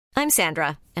I'm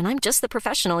Sandra, and I'm just the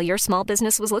professional your small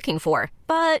business was looking for.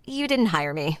 But you didn't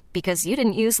hire me because you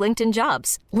didn't use LinkedIn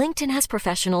Jobs. LinkedIn has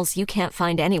professionals you can't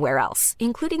find anywhere else,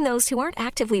 including those who aren't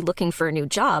actively looking for a new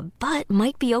job, but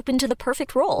might be open to the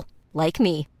perfect role, like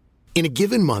me. In a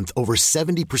given month, over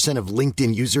 70% of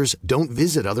LinkedIn users don't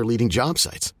visit other leading job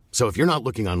sites. So if you're not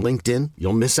looking on LinkedIn,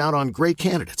 you'll miss out on great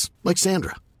candidates like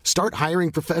Sandra. Start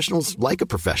hiring professionals like a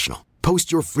professional.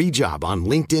 Post your free job on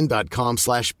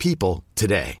linkedin.com/people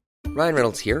today. Ryan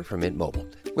Reynolds here from Mint Mobile.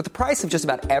 With the price of just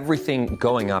about everything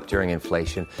going up during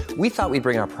inflation, we thought we'd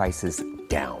bring our prices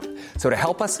down. So to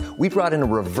help us, we brought in a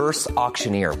reverse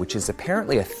auctioneer, which is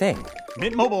apparently a thing.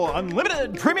 Mint Mobile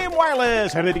Unlimited Premium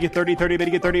Wireless. How to get 30, 30, bit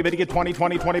to get 30, bit to get 20,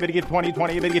 20, 20, bit to get 20,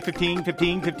 20, bit to get 15,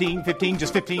 15, 15, 15,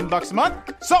 just $15 a month?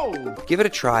 Sold! Give it a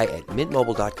try at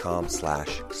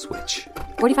mintmobile.com/switch.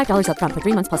 $45 up front for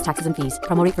 3 months plus taxes and fees.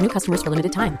 Promo rate for new customers for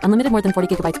limited time. Unlimited more than 40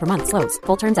 gigabytes per month. Slows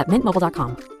full terms at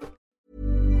mintmobile.com.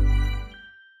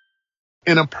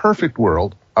 In a perfect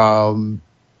world,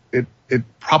 it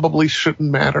probably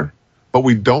shouldn't matter, but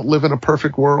we don't live in a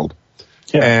perfect world.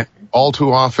 Yeah. And all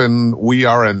too often we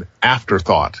are an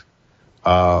afterthought.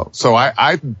 So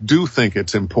I do think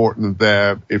it's important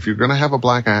that if you're going to have a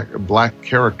black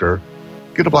character,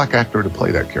 get a black actor to play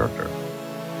that character.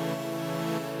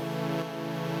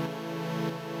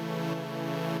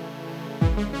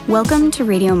 Welcome to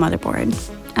Radio Motherboard.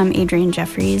 I'm Adrienne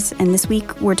Jeffries, and this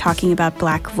week we're talking about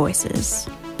black voices.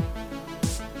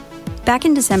 Back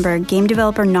in December, game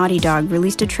developer Naughty Dog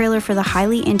released a trailer for the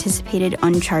highly anticipated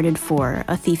Uncharted 4: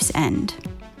 A Thief's End.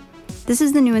 This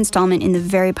is the new installment in the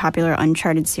very popular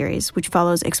Uncharted series, which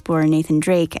follows explorer Nathan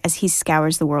Drake as he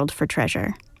scours the world for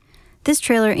treasure. This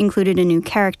trailer included a new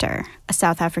character, a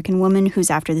South African woman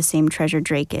who's after the same treasure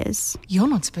Drake is. You're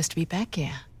not supposed to be back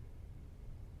here.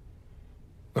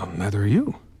 Well, neither are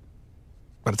you.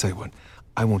 But I'll tell you what,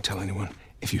 I won't tell anyone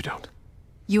if you don't.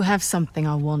 You have something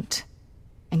I want,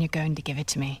 and you're going to give it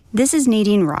to me. This is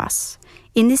Nadine Ross.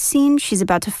 In this scene, she's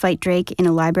about to fight Drake in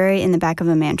a library in the back of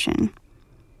a mansion.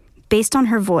 Based on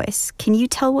her voice, can you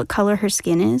tell what color her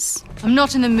skin is? I'm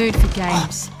not in the mood for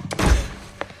games.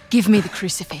 Give me the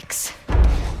crucifix.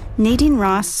 Nadine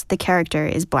Ross, the character,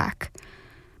 is black.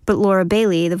 But Laura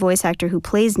Bailey, the voice actor who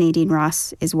plays Nadine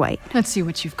Ross, is white. Let's see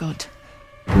what you've got.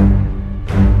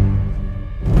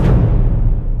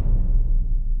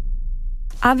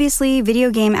 Obviously, video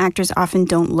game actors often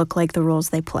don't look like the roles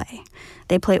they play.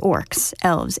 They play orcs,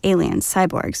 elves, aliens,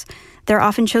 cyborgs. They're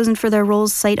often chosen for their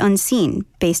roles sight unseen,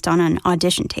 based on an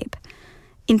audition tape.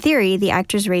 In theory, the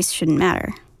actor's race shouldn't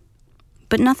matter.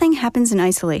 But nothing happens in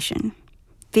isolation.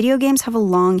 Video games have a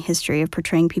long history of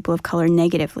portraying people of color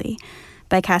negatively,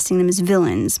 by casting them as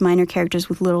villains, minor characters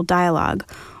with little dialogue,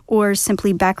 or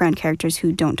simply background characters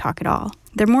who don't talk at all.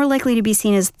 They're more likely to be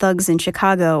seen as thugs in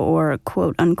Chicago or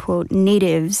quote-unquote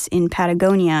natives in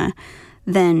Patagonia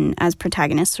than as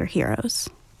protagonists or heroes.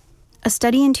 A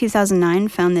study in 2009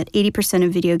 found that 80%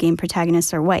 of video game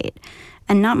protagonists are white,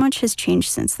 and not much has changed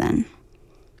since then.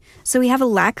 So we have a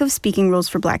lack of speaking roles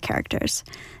for black characters.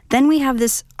 Then we have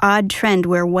this odd trend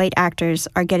where white actors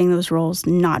are getting those roles,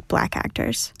 not black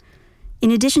actors.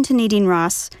 In addition to Nadine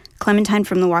Ross, Clementine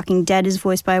from The Walking Dead is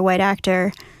voiced by a white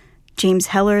actor. James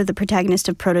Heller, the protagonist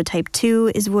of Prototype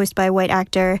 2, is voiced by a white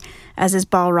actor, as is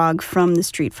Balrog from the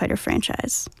Street Fighter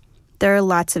franchise. There are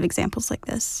lots of examples like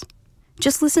this.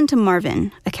 Just listen to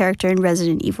Marvin, a character in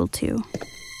Resident Evil 2.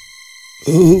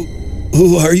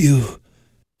 Who are you?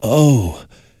 Oh,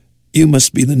 you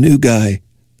must be the new guy.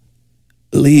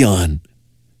 Leon.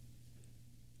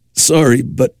 Sorry,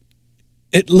 but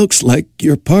it looks like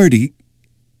your party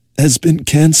has been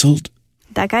canceled.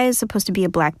 That guy is supposed to be a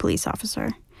black police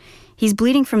officer. He's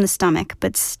bleeding from the stomach,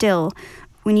 but still,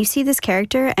 when you see this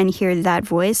character and hear that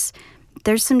voice,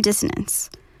 there's some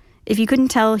dissonance. If you couldn't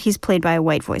tell, he's played by a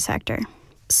white voice actor.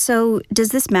 So, does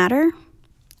this matter?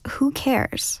 Who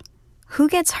cares? Who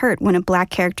gets hurt when a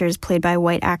black character is played by a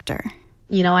white actor?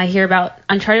 You know, I hear about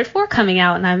Uncharted 4 coming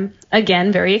out, and I'm,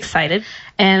 again, very excited.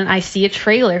 And I see a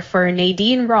trailer for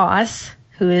Nadine Ross,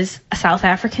 who is a South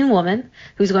African woman,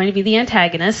 who's going to be the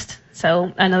antagonist.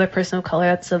 So another person of color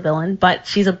that's a villain, but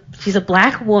she's a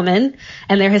black woman,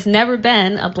 and there has never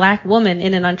been a black woman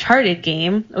in an Uncharted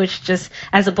game, which just,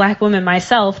 as a black woman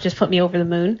myself, just put me over the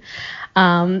moon.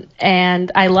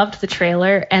 And I loved the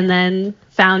trailer, and then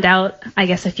found out, I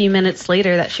guess a few minutes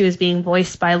later, that she was being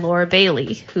voiced by Laura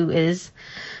Bailey, who is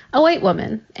a white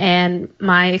woman, and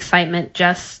my excitement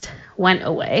just went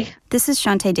away. This is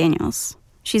Shantae Daniels.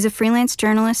 She's a freelance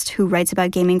journalist who writes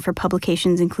about gaming for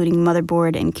publications including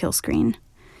Motherboard and Killscreen.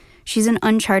 She's an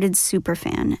Uncharted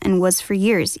superfan and was for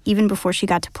years, even before she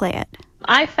got to play it.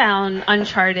 I found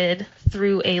Uncharted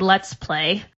through a Let's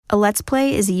Play. A Let's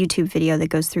Play is a YouTube video that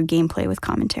goes through gameplay with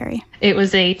commentary. It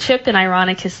was a Chip and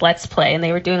Ironicus Let's Play, and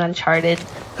they were doing Uncharted.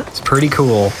 It's pretty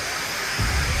cool.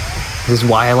 This is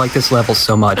why I like this level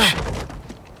so much.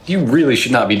 You really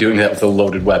should not be doing that with a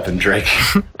loaded weapon, Drake.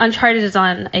 Uncharted is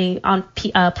on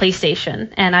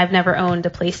PlayStation, and I've never owned a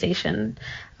PlayStation.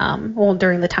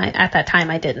 At that time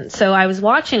I didn't. So I was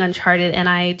watching Uncharted, and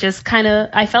I just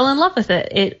I fell in love with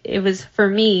it. It was, for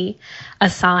me, a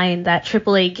sign that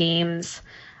AAA games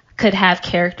could have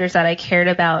characters that I cared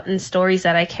about and stories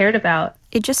that I cared about.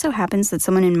 It just so happens that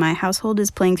someone in my household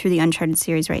is playing through the Uncharted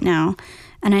series right now,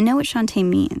 and I know what Shantae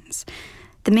means.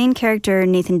 The main character,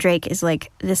 Nathan Drake, is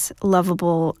like this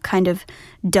lovable, kind of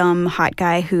dumb, hot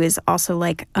guy who is also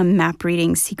like a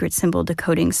map-reading, secret symbol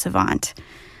decoding savant.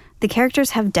 The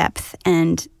characters have depth,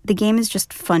 and the game is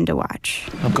just fun to watch.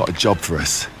 I've got a job for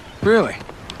us. Really?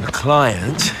 The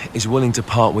client is willing to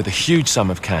part with a huge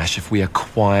sum of cash if we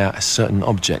acquire a certain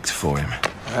object for him.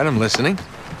 All right, I'm listening.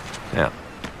 Yeah.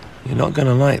 You're not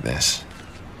gonna like this.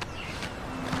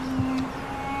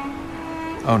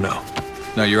 Oh, no.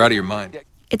 No, you're out of your mind.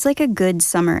 It's like a good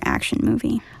summer action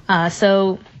movie.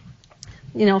 So,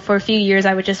 for a few years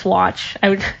I would just watch.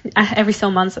 Every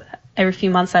few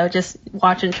months I would just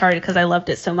watch Uncharted because I loved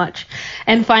it so much.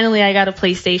 And finally I got a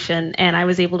PlayStation, and I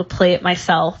was able to play it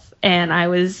myself, and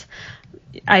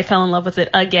I fell in love with it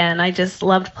again. I just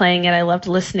loved playing it. I loved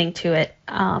listening to it.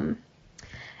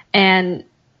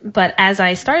 But as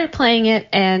I started playing it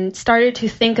and started to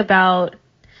think about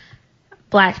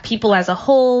Black people as a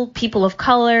whole, people of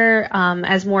color,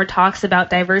 as more talks about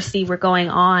diversity were going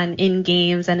on in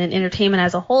games and in entertainment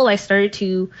as a whole, I started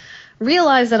to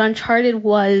realize that Uncharted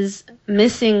was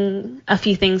missing a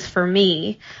few things for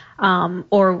me,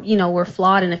 or were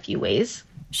flawed in a few ways.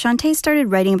 Shantae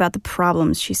started writing about the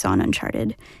problems she saw in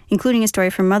Uncharted, including a story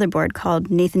from Motherboard called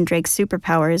Nathan Drake's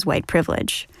Superpower is White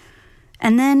Privilege.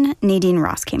 And then Nadine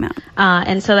Ross came out.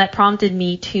 And so that prompted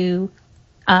me to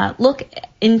look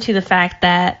into the fact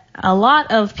that a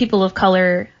lot of people of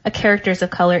color, characters of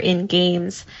color in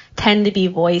games, tend to be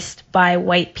voiced by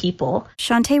white people.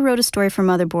 Shantae wrote a story for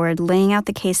Motherboard laying out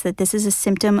the case that this is a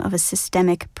symptom of a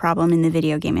systemic problem in the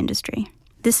video game industry.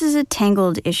 This is a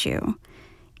tangled issue.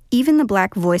 Even the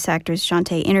Black voice actors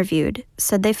Shantae interviewed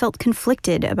said they felt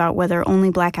conflicted about whether only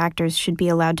Black actors should be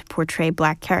allowed to portray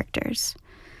Black characters.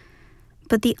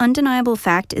 But the undeniable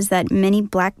fact is that many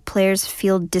Black players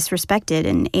feel disrespected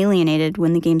and alienated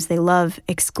when the games they love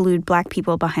exclude Black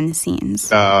people behind the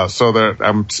scenes.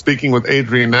 I'm speaking with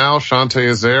Adrian now. Shantae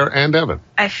is there, and Evan.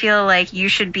 I feel like you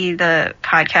should be the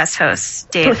podcast host,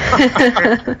 Dave.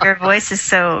 Your voice is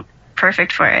so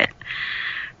perfect for it.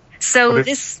 So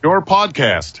this your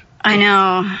podcast. I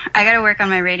know. I got to work on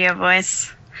my radio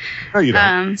voice. No, you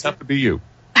don't. It's have to be you.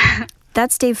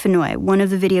 That's Dave Fennoy, one of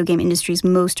the video game industry's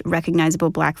most recognizable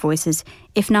Black voices,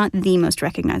 if not the most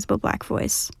recognizable Black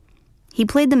voice. He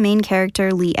played the main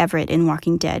character Lee Everett in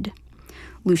Walking Dead,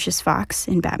 Lucius Fox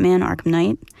in Batman Arkham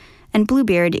Knight, and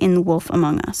Bluebeard in The Wolf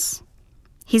Among Us.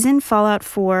 He's in Fallout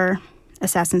 4,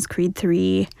 Assassin's Creed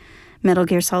 3, Metal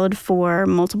Gear Solid 4,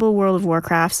 multiple World of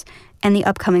Warcrafts, and the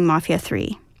upcoming Mafia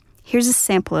 3. Here's a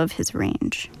sample of his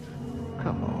range.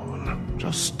 Come on,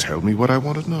 just tell me what I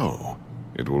want to know.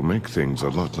 It will make things a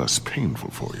lot less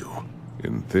painful for you,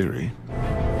 in theory.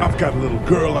 I've got a little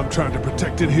girl I'm trying to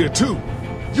protect in here, too.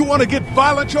 You want to get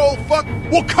violent, you old fuck?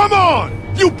 Well, come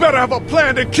on! You better have a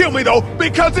plan to kill me, though,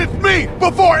 because it's me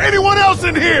before anyone else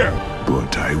in here!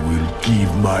 But I will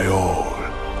give my all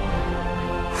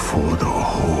for the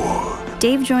Horde.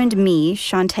 Dave joined me,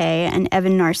 Shantae, and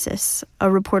Evan Narciss, a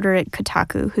reporter at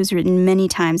Kotaku who's written many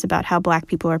times about how Black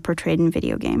people are portrayed in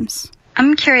video games.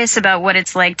 I'm curious about what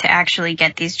it's like to actually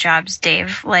get these jobs,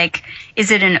 Dave. Like, is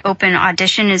it an open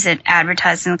audition? Is it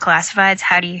advertised in the classifieds?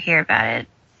 How do you hear about it?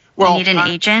 Well, you need an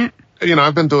agent?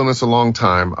 I've been doing this a long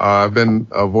time. I've been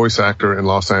a voice actor in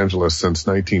Los Angeles since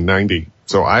 1990.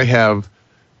 So I have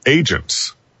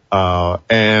agents.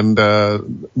 And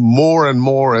more and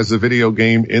more as the video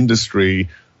game industry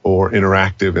or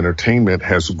interactive entertainment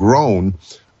has grown,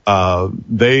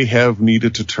 they have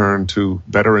needed to turn to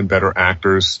better and better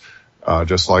actors.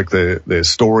 Just like the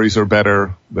stories are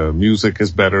better, the music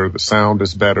is better, the sound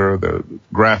is better, the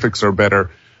graphics are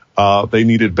better. They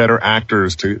needed better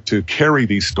actors to carry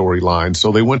these storylines,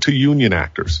 so they went to union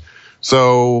actors.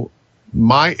 So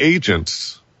my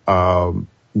agents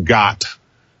got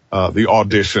the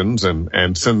auditions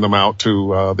and send them out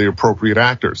to the appropriate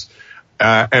actors.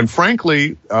 And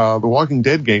frankly, the Walking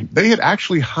Dead game, they had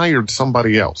actually hired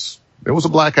somebody else It was a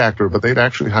black actor, but they'd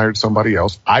actually hired somebody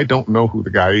else. I don't know who the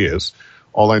guy is.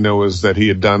 All I know is that he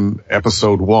had done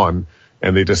episode 1,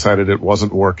 and they decided it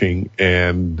wasn't working.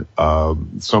 And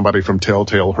somebody from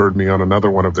Telltale heard me on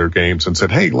another one of their games and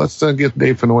said, hey, let's give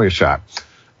Dave Fennoy a shot.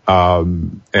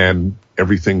 And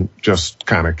everything just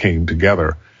kind of came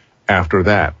together after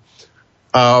that.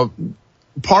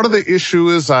 Part of the issue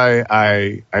is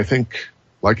I think,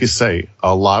 like you say,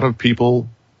 a lot of people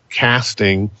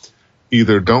casting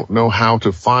either don't know how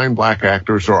to find black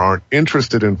actors or aren't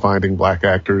interested in finding black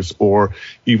actors, or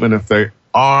even if they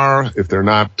are, if they're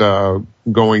not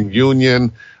going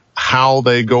union, how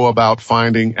they go about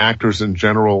finding actors in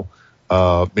general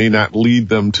may not lead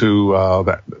them to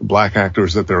that black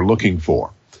actors that they're looking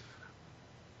for.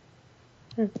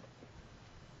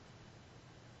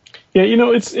 Yeah,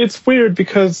 it's weird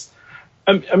because,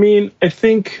 I mean, I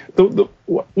think the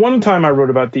one time I wrote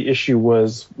about the issue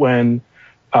was when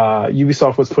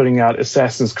Ubisoft was putting out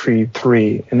Assassin's Creed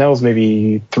 3, and that was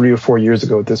maybe 3 or 4 years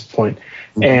ago at this point.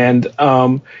 Mm-hmm.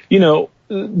 And,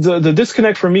 the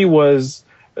disconnect for me was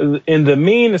in the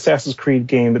main Assassin's Creed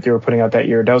game that they were putting out that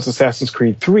year. That was Assassin's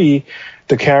Creed 3.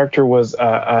 The character was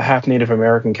a half Native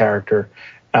American character.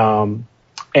 And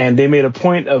they made a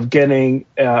point of getting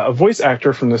a voice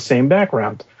actor from the same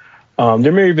background.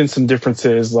 There may have been some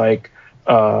differences, like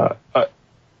the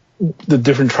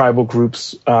different tribal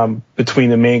groups between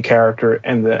the main character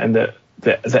and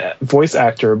the voice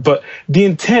actor, but the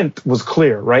intent was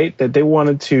clear, right? That they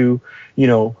wanted to,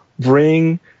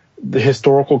 bring the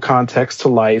historical context to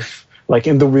life, like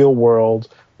in the real world,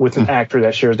 with an actor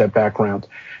that shares that background.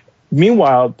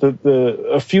 Meanwhile,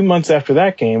 a few months after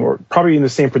that game, or probably in the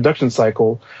same production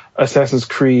cycle, Assassin's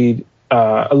Creed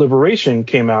Liberation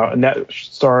came out, and that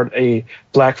starred a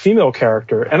black female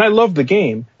character. And I loved the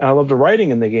game, and I loved the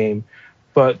writing in the game,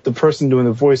 but the person doing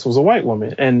the voice was a white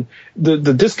woman. And the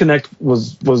disconnect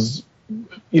was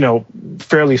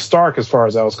fairly stark as far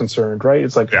as I was concerned, right?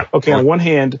 It's like, okay, on one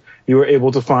hand, you were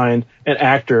able to find an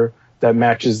actor that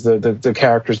matches the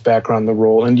character's background, the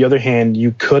role. On the other hand,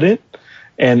 you couldn't.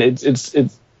 And it's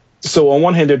so on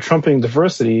one hand, they're trumping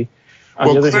diversity.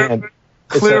 On the other hand,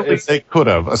 clearly they could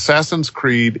have. Assassin's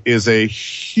Creed is a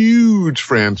huge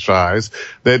franchise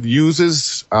that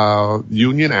uses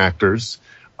union actors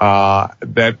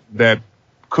that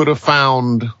could have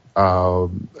found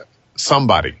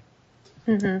somebody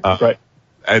right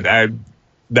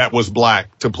that was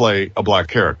black to play a black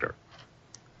character.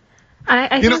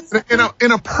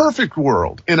 In a perfect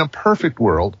world,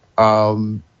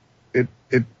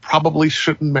 it probably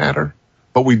shouldn't matter,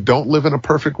 but we don't live in a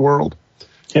perfect world.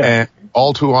 Yeah. And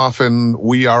all too often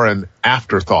we are an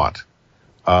afterthought.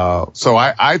 So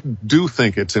I do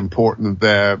think it's important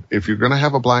that if you're going to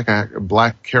have a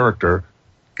black character,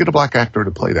 get a black actor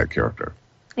to play that character.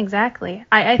 Exactly.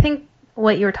 I think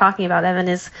what you were talking about, Evan,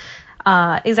 is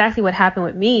exactly what happened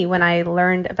with me when I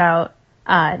learned about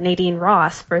Nadine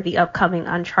Ross for the upcoming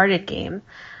Uncharted game.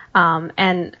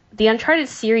 And the Uncharted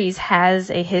series has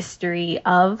a history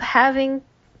of having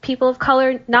people of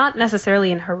color, not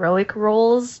necessarily in heroic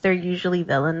roles. They're usually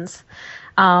villains.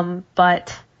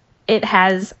 But it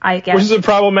has, I guess... Which is a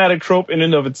problematic trope in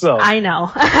and of itself. I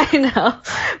know.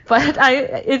 But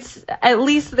it's, at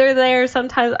least they're there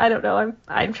sometimes. I don't know.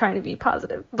 I'm trying to be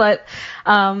positive. But,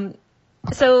 but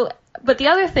the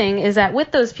other thing is that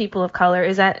with those people of color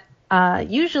is that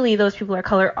usually those people of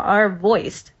color are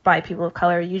voiced by people of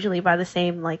color, usually by the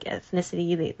same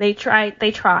ethnicity. They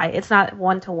try. It's not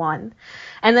one-to-one.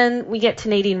 And then we get to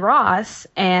Nadine Ross,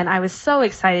 and I was so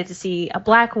excited to see a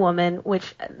black woman,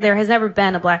 which there has never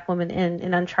been a black woman in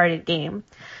an Uncharted game.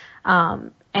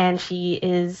 And she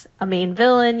is a main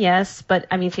villain, yes, but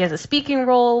I mean she has a speaking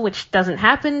role, which doesn't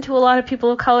happen to a lot of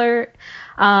people of color.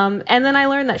 And then I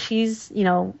learned that she's,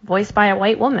 voiced by a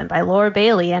white woman, by Laura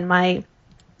Bailey, and my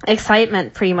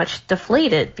excitement pretty much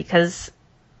deflated because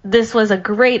this was a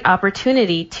great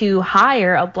opportunity to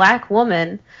hire a black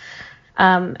woman,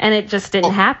 and it just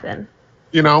didn't happen.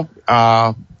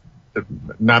 Not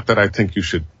that I think you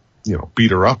should, beat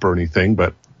her up or anything,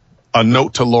 but a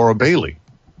note to Laura Bailey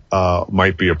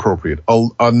might be appropriate.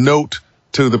 A note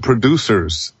to the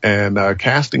producers and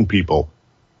casting people,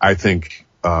 I think,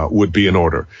 would be in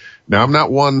order. Now, I'm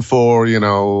not one for,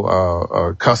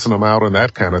 cussing them out and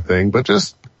that kind of thing, but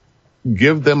just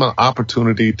give them an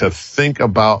opportunity to think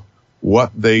about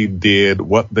what they did,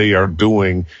 what they are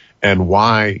doing, and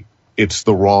why it's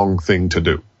the wrong thing to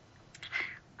do.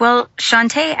 Well,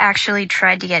 Shantae actually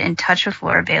tried to get in touch with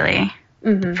Laura Bailey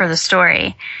for the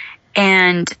story,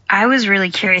 and I was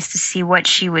really curious to see what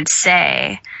she would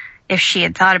say, if she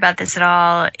had thought about this at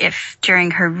all, if during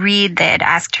her read they had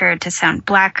asked her to sound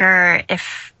blacker,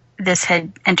 if this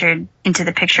had entered into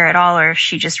the picture at all, or if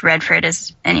she just read for it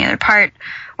as any other part,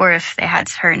 or if they had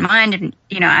her in mind. And,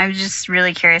 I was just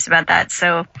really curious about that.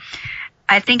 So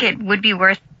I think it would be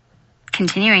worth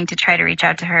continuing to try to reach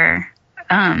out to her,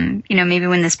 maybe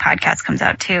when this podcast comes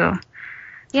out too.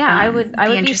 Yeah, I would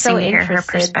be so to hear interested.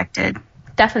 her perspective.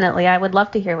 Definitely. I would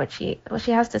love to hear what she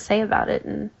has to say about it.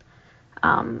 And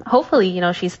hopefully,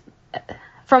 she's,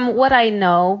 from what I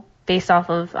know, based off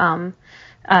of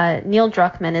Neil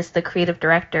Druckmann is the creative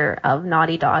director of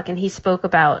Naughty Dog, and he spoke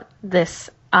about this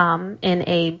in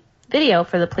a video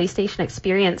for the PlayStation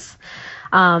Experience.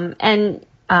 And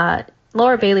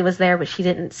Laura Bailey was there, but she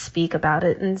didn't speak about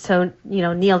it. And so,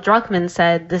 Neil Druckmann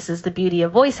said this is the beauty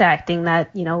of voice acting,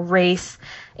 that, race,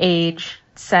 age,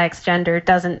 sex, gender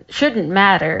shouldn't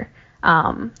matter.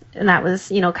 And that was,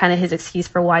 kind of his excuse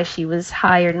for why she was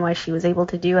hired and why she was able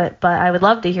to do it. But I would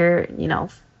love to hear,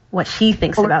 what she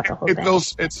thinks about the whole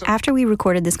thing. After we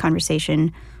recorded this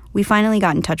conversation, we finally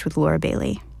got in touch with Laura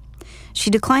Bailey. She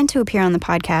declined to appear on the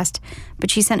podcast, but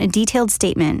she sent a detailed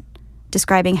statement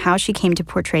describing how she came to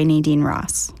portray Nadine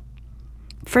Ross.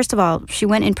 First of all, she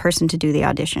went in person to do the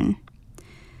audition.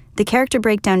 The character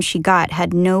breakdown she got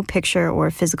had no picture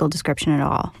or physical description at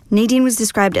all. Nadine was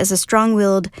described as a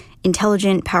strong-willed,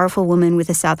 intelligent, powerful woman with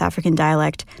a South African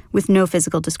dialect, with no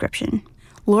physical description.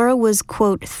 Laura was,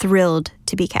 quote, thrilled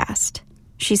to be cast.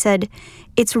 She said,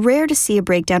 "It's rare to see a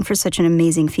breakdown for such an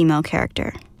amazing female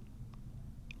character."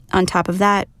 On top of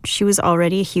that, she was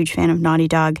already a huge fan of Naughty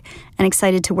Dog and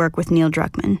excited to work with Neil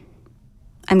Druckmann.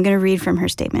 I'm going to read from her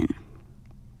statement.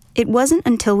 "It wasn't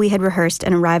until we had rehearsed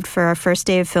and arrived for our first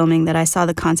day of filming that I saw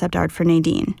the concept art for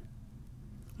Nadine.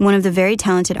 One of the very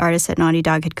talented artists at Naughty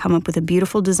Dog had come up with a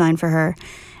beautiful design for her,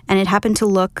 and it happened to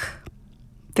look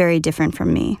very different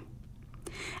from me.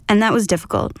 And that was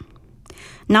difficult.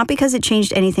 Not because it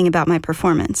changed anything about my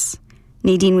performance.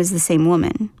 Nadine was the same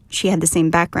woman. She had the same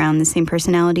background, the same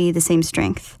personality, the same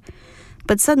strength.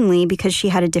 But suddenly, because she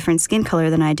had a different skin color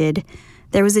than I did,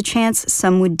 there was a chance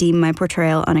some would deem my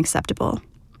portrayal unacceptable.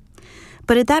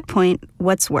 But at that point,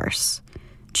 what's worse?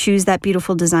 Choose that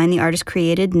beautiful design the artist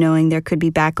created, knowing there could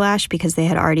be backlash because they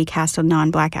had already cast a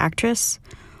non-black actress?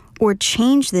 Or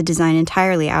change the design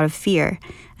entirely out of fear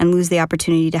and lose the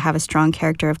opportunity to have a strong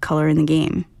character of color in the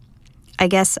game? I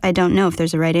guess I don't know if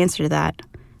there's a right answer to that.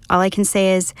 All I can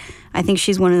say is, I think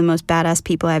she's one of the most badass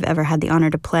people I've ever had the honor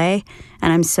to play,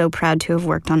 and I'm so proud to have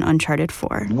worked on Uncharted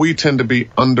 4. We tend to be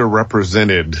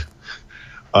underrepresented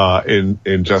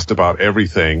in just about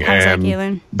everything. How's and that,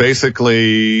 Galen?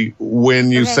 Basically,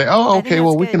 when you say,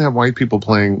 we can have white people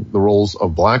playing the roles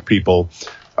of black people,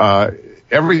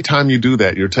 every time you do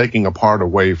that, you're taking a part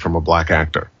away from a black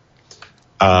actor.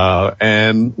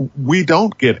 And we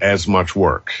don't get as much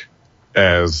work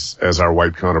as our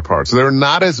white counterparts. There are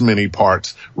not as many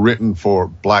parts written for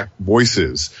black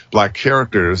voices, black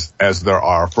characters, as there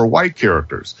are for white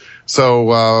characters.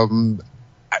 So,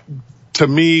 to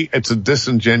me, it's a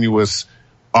disingenuous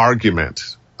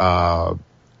argument,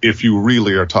 if you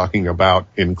really are talking about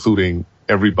including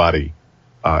everybody,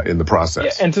 in the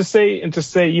process. Yeah, and to say,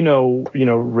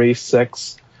 race,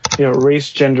 sex, race,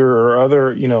 gender, or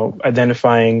other,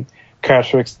 identifying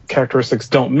characteristics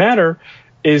don't matter,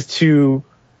 is to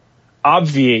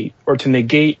obviate or to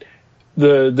negate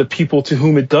the people to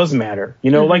whom it does matter.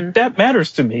 Like, that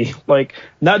matters to me. Like,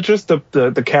 not just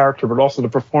the character, but also the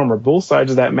performer. Both sides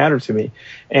of that matter to me.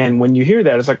 And when you hear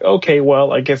that, it's like, okay,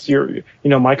 well, I guess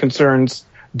my concerns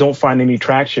don't find any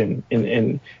traction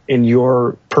in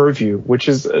your purview, which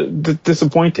is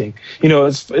disappointing.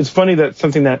 It's funny that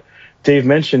something that Dave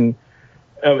mentioned,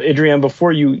 Adrienne,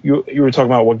 before you were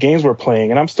talking about what games we're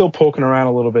playing, and I'm still poking around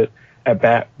a little bit at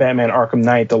Batman Arkham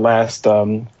Knight, the last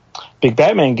big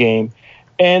Batman game.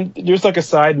 And there's like a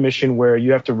side mission where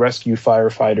you have to rescue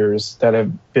firefighters that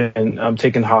have been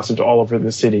taken hostage all over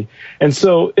the city. And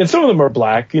some of them are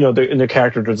black, in their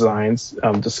character designs.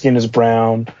 The skin is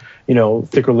brown,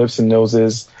 thicker lips and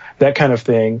noses, that kind of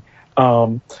thing.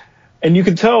 And you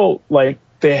can tell, like,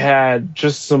 they had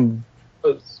just some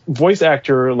voice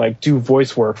actor, do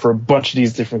voice work for a bunch of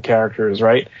these different characters,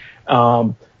 right?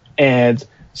 And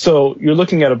so you're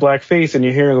looking at a black face and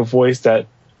you're hearing a voice that,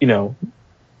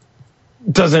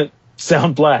 doesn't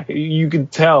sound black. You can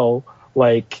tell,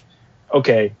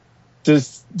 okay,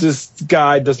 this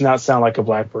guy does not sound like a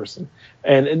black person.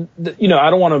 And I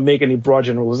don't want to make any broad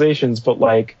generalizations, but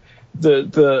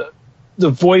the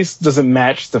voice doesn't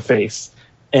match the face.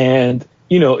 And,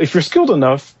 if you're skilled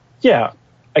enough, yeah,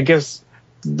 I guess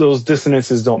those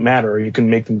dissonances don't matter. You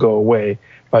can make them go away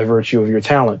by virtue of your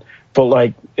talent.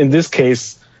 But in this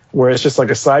case, where it's just like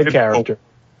a side character.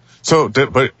 So,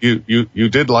 but you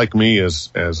did like me as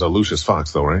a Lucius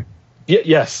Fox, though, right?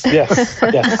 Yes. Yeah.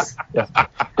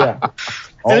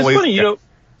 And it's funny,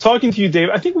 talking to you, Dave,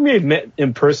 I think we may have met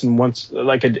in person once,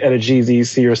 like at a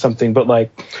GZC or something, but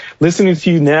like listening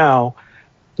to you now,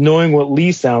 knowing what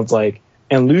Lee sounds like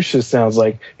and Lucius sounds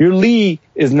like, your Lee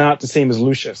is not the same as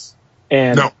Lucius.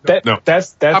 And no.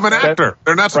 That's I'm an actor.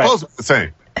 They're not supposed to be the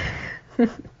same.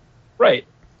 Right.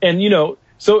 And,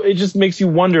 so it just makes you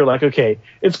wonder, like, okay,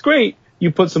 it's great you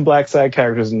put some black side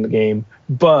characters in the game,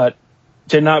 but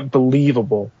they're not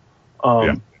believable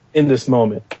in this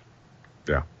moment.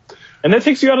 Yeah. And that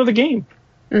takes you out of the game.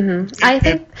 Mm-hmm. I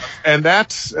think, and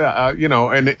that's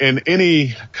in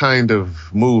any kind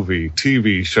of movie,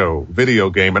 TV show, video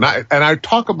game, and I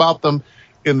talk about them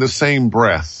in the same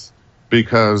breath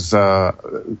because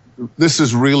this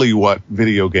is really what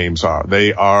video games are.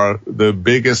 They are the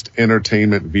biggest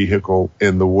entertainment vehicle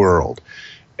in the world,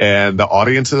 and the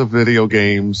audience of video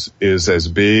games is as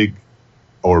big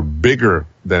or bigger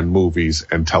than movies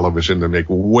and television. They make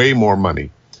way more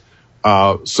money.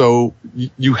 So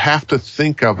you have to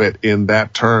think of it in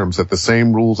that terms, that the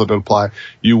same rules that apply.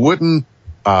 You wouldn't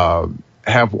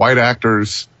have white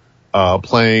actors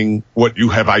playing what you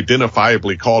have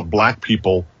identifiably called black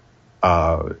people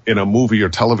in a movie or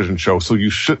television show, so you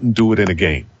shouldn't do it in a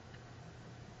game.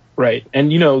 Right.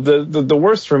 And, the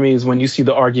worst for me is when you see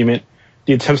the argument,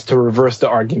 the attempts to reverse the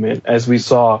argument, as we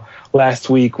saw last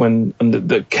week when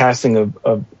the casting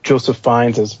of Joseph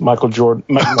Fiennes as Michael Jackson.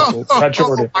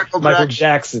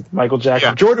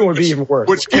 Yeah. Jordan would be even worse.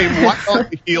 Which came right on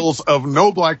the heels of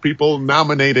no black people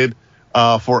nominated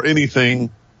for anything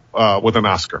with an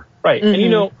Oscar. Right.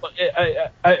 Mm-hmm. And,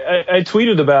 I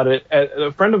tweeted about it.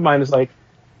 A friend of mine is like,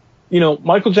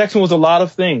 Michael Jackson was a lot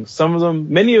of things.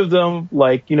 Many of them,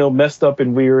 messed up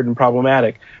and weird and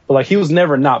problematic. But, he was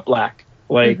never not black.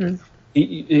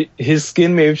 His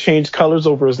skin may have changed colors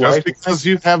over his life. Just because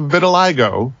you have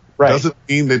vitiligo doesn't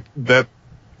mean that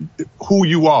who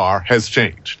you are has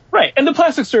changed. Right. And the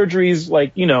plastic surgeries,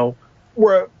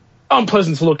 were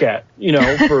unpleasant to look at,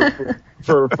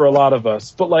 for a lot of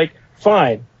us. But,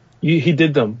 fine, he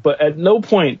did them. But at no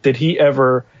point did he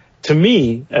ever, to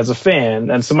me, as a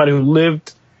fan and somebody who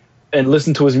lived and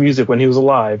listened to his music when he was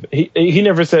alive, his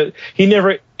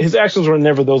actions were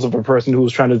never those of a person who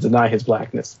was trying to deny his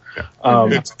blackness.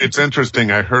 It's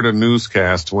interesting. I heard a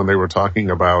newscast when they were talking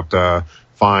about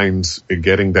Fiennes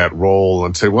getting that role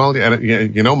and say, well,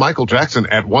 Michael Jackson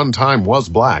at one time was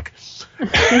black.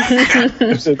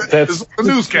 The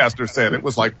newscaster said. It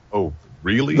was like, oh,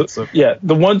 really? The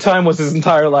one time was his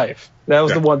entire life. That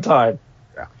was the one time.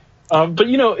 Yeah. But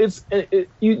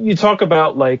you talk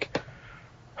about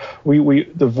we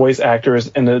the voice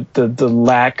actors and the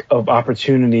lack of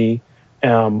opportunity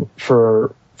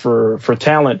for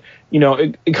talent.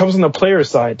 It comes on the player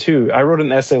side too. I wrote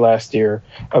an essay last year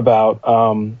about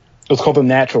it was called The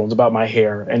Natural. It's about my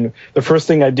hair. And the first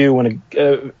thing I do when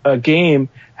a game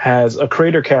has a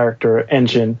creator character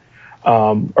engine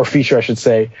or feature, I should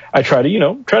say, I try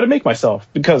to make myself,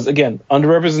 because again,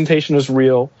 underrepresentation is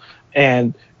real,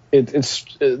 and it's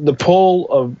the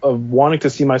pull of wanting to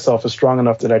see myself is strong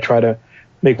enough that I try to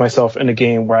make myself in a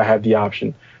game where I have the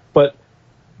option. But,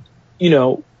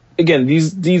 again,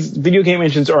 these video game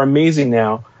engines are amazing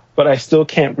now, but I still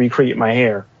can't recreate my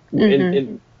hair.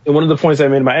 Mm-hmm. And one of the points I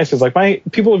made in my essay is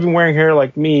people have been wearing hair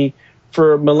like me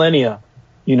for millennia,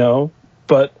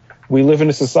 but we live in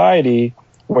a society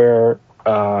where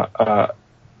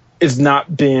it's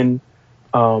not been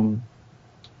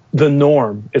the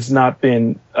norm. It's not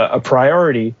been a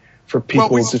priority for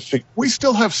people we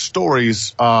still have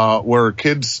stories where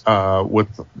kids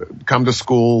come to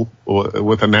school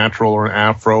with a natural or an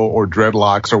afro or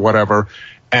dreadlocks or whatever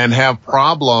and have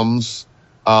problems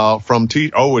from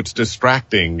it's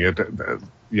distracting.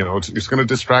 It's going to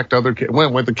distract other kids.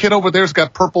 When the kid over there's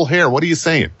got purple hair, what are you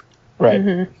saying? Right.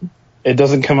 Mm-hmm. It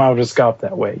doesn't come out of his scalp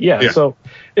that way. Yeah. So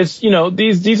it's,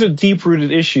 these are deep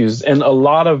rooted issues, and a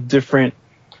lot of different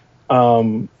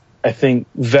I think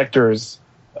vectors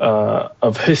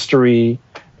of history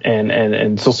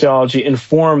and sociology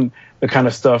inform the kind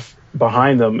of stuff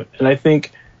behind them. And I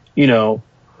think, an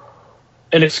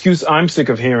excuse I'm sick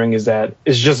of hearing is that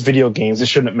it's just video games. It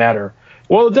shouldn't matter.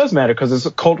 Well, it does matter, because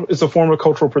it's a form of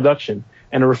cultural production,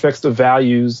 and it reflects the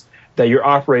values that you're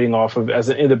operating off of as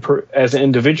an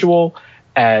individual,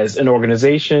 as an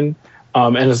organization,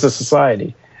 and as a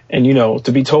society. And,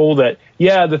 to be told that,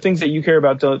 the things that you care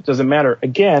about doesn't matter,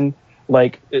 again,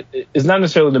 it's not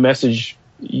necessarily the message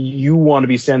you want to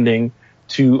be sending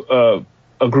to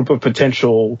a group of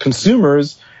potential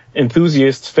consumers.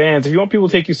 enthusiasts, fans, if you want people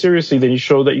to take you seriously, then you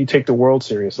show that you take the world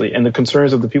seriously and the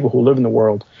concerns of the people who live in the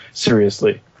world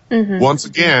seriously. Mm-hmm. Once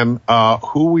again,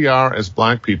 who we are as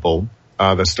black people,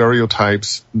 the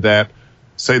stereotypes that,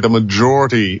 say, the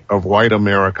majority of white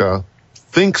America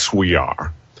thinks we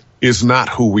are, is not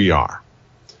who we are.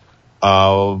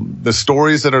 The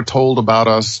stories that are told about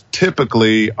us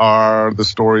typically are the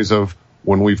stories of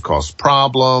when we've caused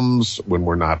problems, when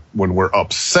we're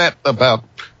upset about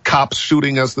cops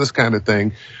shooting us, this kind of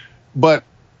thing. But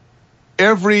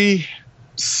every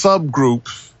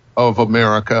subgroup of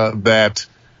America that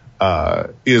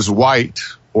is white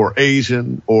or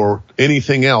Asian or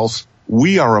anything else,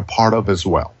 we are a part of as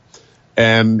well.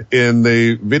 And in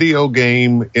the video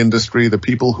game industry, the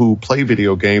people who play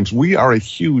video games, we are a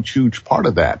huge, huge part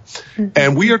of that. Mm-hmm.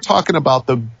 And we are talking about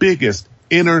the biggest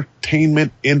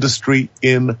entertainment industry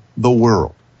in the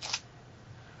world.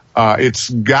 It's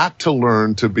got to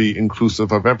learn to be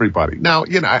inclusive of everybody. Now,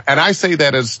 and I say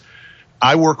that as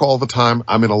I work all the time.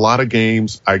 I'm in a lot of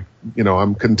games. I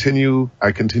continue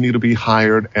to be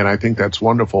hired, and I think that's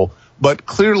wonderful. But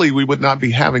clearly we would not be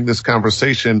having this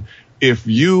conversation if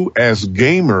you as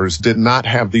gamers did not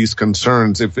have these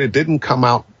concerns, if it didn't come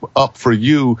up for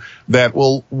you that,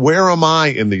 well, where am I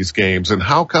in these games? And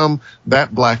how come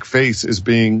that black face is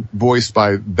being voiced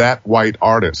by that white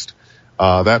artist,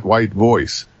 that white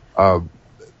voice?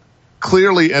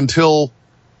 Clearly, until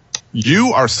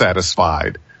you are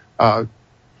satisfied, the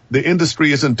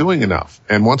industry isn't doing enough.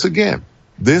 And once again,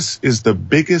 this is the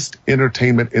biggest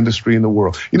entertainment industry in the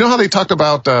world. You know how they talked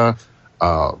about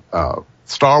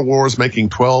Star Wars making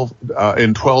 12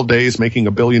 days, making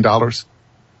 $1 billion?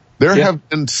 There have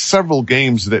been several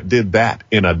games that did that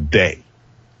in a day.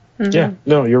 Mm-hmm. Yeah,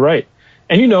 no, you're right.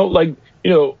 And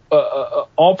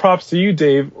all props to you,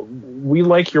 Dave. We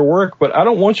like your work, but I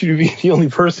don't want you to be the only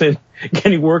person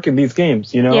getting work in these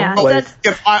games. Yeah,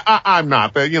 I'm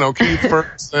not. Keith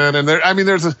Ferguson, and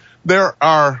there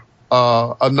are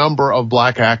a number of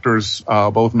black actors,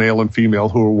 both male and female,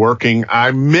 who are working.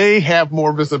 I may have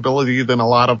more visibility than a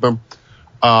lot of them,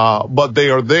 but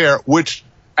they are there, which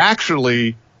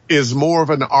actually is more of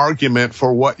an argument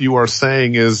for what you are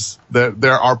saying, is that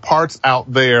there are parts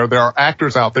out there, there are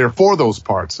actors out there for those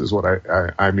parts, is what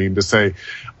I mean to say.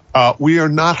 We are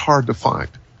not hard to find.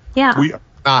 Yeah. We are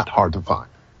not hard to find.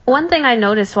 One thing I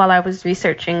noticed while I was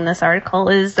researching this article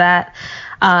is that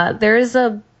there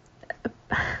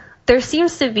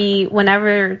seems to be,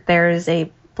 whenever there's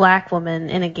a black woman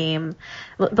in a game,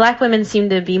 black women seem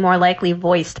to be more likely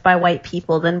voiced by white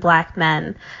people than black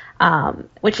men,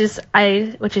 which is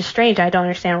strange. I don't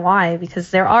understand why, because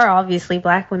there are obviously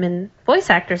black women voice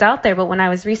actors out there. But when I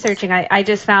was researching, I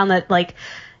just found that,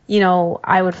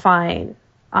 I would find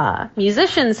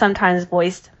musicians sometimes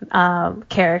voiced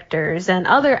characters and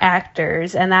other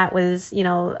actors, and that was,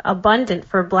 abundant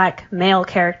for black male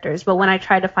characters. But when I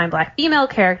tried to find black female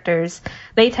characters,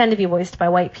 they tend to be voiced by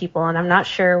white people, and I'm not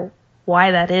sure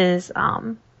why that is,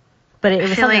 but it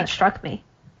was something that struck me.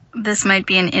 This might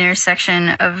be an intersection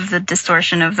of the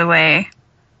distortion of the way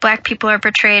black people are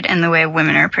portrayed and the way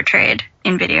women are portrayed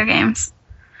in video games.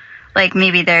 Like,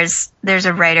 maybe there's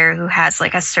a writer who has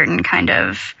a certain kind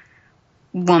of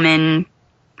woman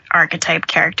archetype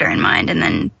character in mind, and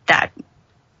then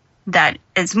that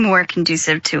is more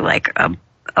conducive to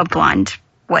a blonde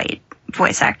white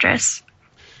voice actress.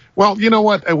 Well, you know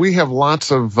what? We have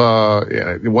lots of,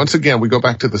 once again, we go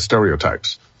back to the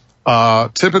stereotypes.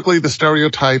 Typically the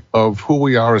stereotype of who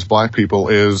we are as black people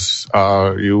is,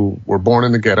 you were born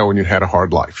in the ghetto and you had a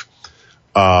hard life.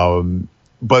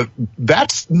 But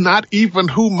that's not even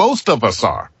who most of us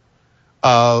are.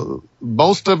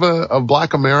 Most of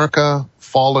black America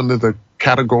fall into the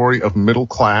category of middle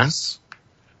class.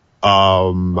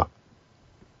 I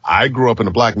grew up in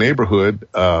a black neighborhood,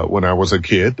 when I was a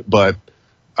kid, but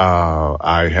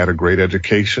I had a great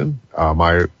education.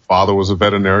 My father was a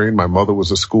veterinarian. My mother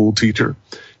was a school teacher.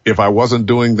 If I wasn't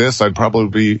doing this, I'd probably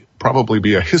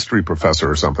be a history professor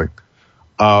or something.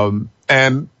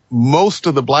 And most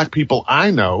of the black people I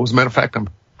know, as a matter of fact, I'm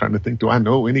trying to think, do I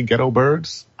know any ghetto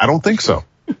birds? I don't think so.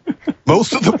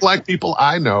 Most of the black people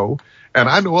I know, and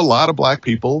I know a lot of black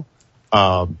people,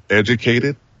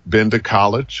 educated, been to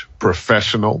college,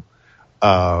 professional,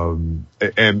 and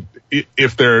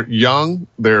if they're young,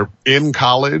 they're in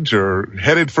college or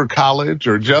headed for college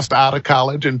or just out of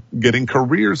college and getting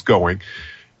careers going.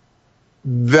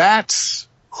 That's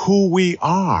who we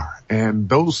are. And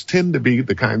those tend to be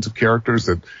the kinds of characters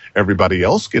that everybody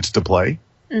else gets to play.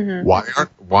 Mm-hmm.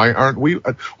 Why aren't we?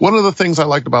 One of the things I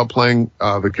liked about playing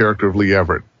the character of Lee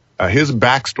Everett, his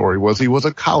backstory was he was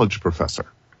a college professor.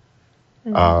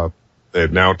 Mm-hmm.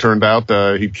 It now turned out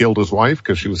he killed his wife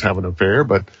because she was having an affair,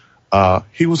 but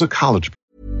he was a college.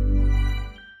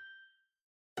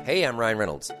 Hey, I'm Ryan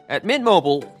Reynolds. At Mint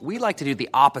Mobile, we like to do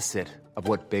the opposite of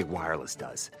what Big Wireless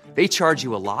does. They charge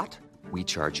you a lot, we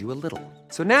charge you a little.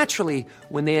 So naturally,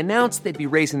 when they announced they'd be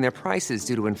raising their prices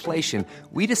due to inflation,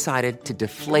 we decided to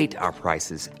deflate our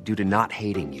prices due to not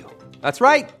hating you. That's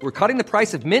right. We're cutting the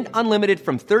price of Mint Unlimited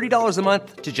from $30 a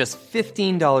month to just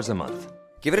 $15 a month.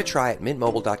 Give it a try at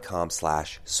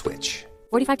mintmobile.com/switch.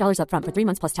 $45 up front for 3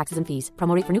 months plus taxes and fees.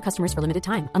 Promo rate for new customers for limited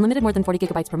time. Unlimited more than 40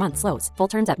 gigabytes per month. Slows full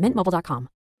terms at mintmobile.com.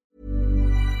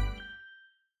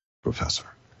 Professor.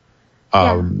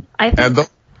 I think and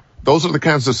those are the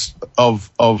kinds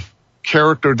of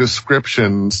character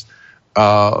descriptions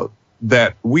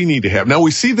that we need to have. Now,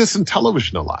 we see this in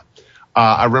television a lot.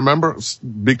 I remember,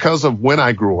 because of when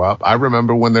I grew up, I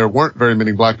remember when there weren't very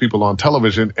many black people on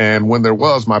television, and when there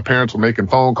was, my parents were making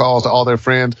phone calls to all their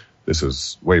friends. This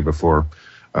is way before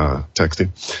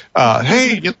texting.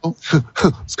 Hey, you know,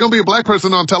 it's going to be a black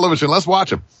person on television. Let's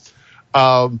watch him.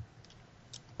 Well,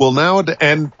 now,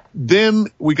 and then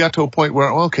we got to a point where,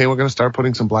 okay, we're going to start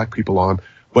putting some black people on.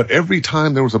 But every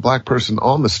time there was a black person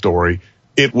on the story,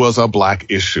 it was a black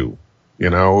issue. You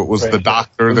know, it was the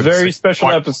doctor. A very special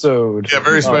episode. Yeah,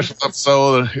 very special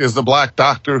episode is the black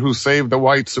doctor who saved the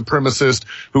white supremacist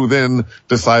who then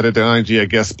decided, I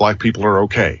guess black people are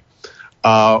okay.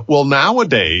 Well,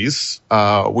 nowadays,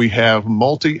 we have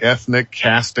multi-ethnic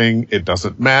casting. It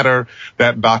doesn't matter.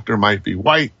 That doctor might be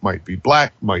white, might be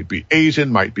black, might be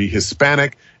Asian, might be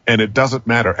Hispanic, and it doesn't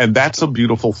matter. And that's a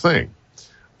beautiful thing.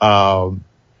 And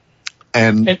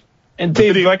Dave, the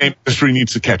video game industry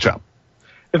needs to catch up.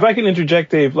 If I can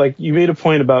interject, Dave, like you made a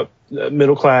point about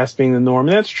middle class being the norm,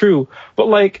 and that's true. But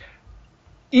like,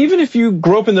 even if you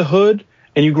grow up in the hood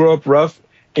and you grow up rough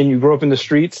and you grow up in the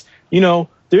streets, you know,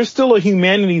 there's still a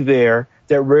humanity there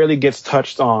that rarely gets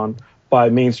touched on by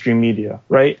mainstream media,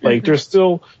 right? Mm-hmm. Like there's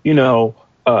still, you know,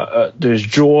 there's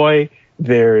joy,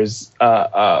 there's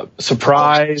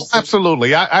surprise. Oh,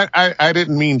 absolutely. I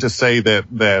didn't mean to say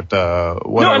that no,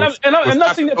 and I'm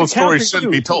not saying that those stories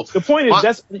shouldn't be told. The point is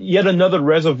that's yet another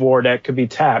reservoir that could be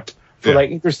tapped for like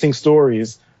interesting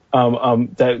stories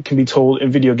that can be told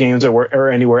in video games or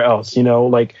anywhere else. You know,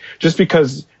 like just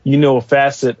because you know a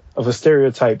facet of a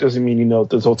stereotype doesn't mean you know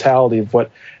the totality of what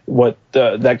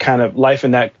that kind of life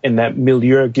in that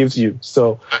milieu gives you.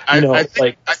 So you know, I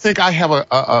think I have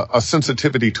a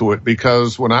sensitivity to it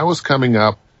because when I was coming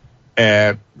up,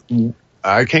 I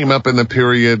came up in the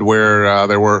period where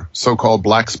there were so-called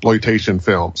blaxploitation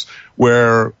films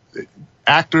where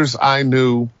actors I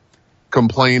knew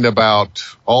complained about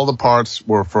all the parts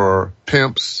were for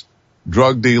pimps,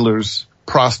 drug dealers,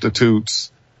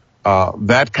 prostitutes,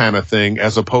 that kind of thing,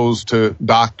 as opposed to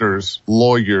doctors,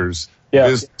 lawyers,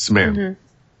 businessmen.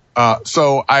 Mm-hmm.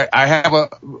 So I have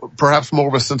perhaps more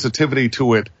of a sensitivity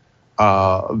to it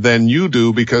than you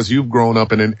do because you've grown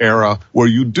up in an era where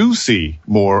you do see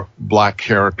more black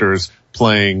characters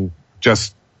playing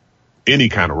just any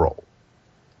kind of role.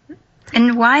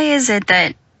 And why is it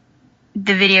that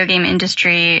the video game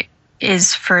industry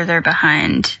is further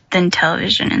behind than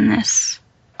television in this?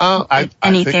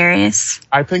 Any theories?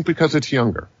 I think because it's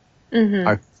younger.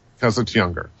 Mm-hmm. Because it's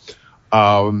younger.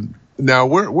 Now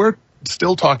we're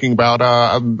still talking about.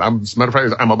 As a matter of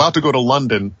fact, I'm about to go to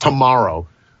London tomorrow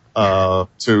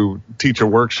to teach a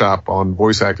workshop on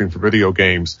voice acting for video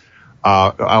games.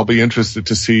 I'll be interested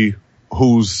to see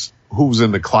who's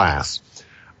in the class.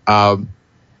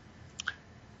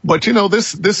 But you know,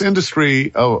 this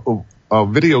industry of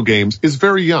video games is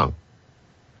very young.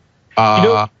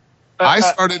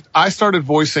 I started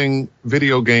voicing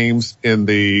video games in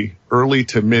the early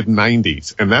to mid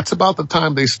 90s, and that's about the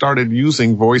time they started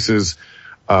using voices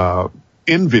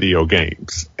in video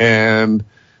games. And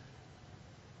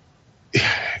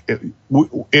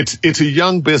it's a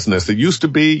young business. It used to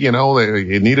be, you know,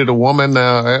 you needed a woman.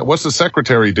 What's the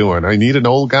secretary doing? I need an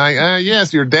old guy.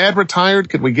 Yes, your dad retired.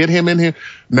 Could we get him in here?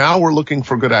 Now we're looking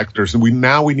for good actors, and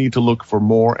we need to look for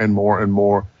more and more and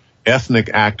more ethnic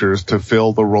actors to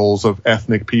fill the roles of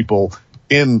ethnic people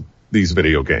in these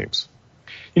video games.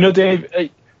 You know, Dave,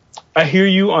 I hear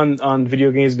you on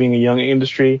video games being a young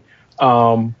industry,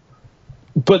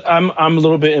 but I'm a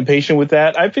little bit impatient with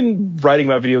that. I've been writing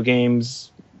about video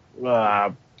games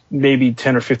maybe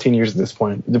 10 or 15 years at this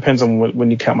point. It depends on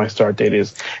when you count my start date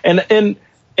is. And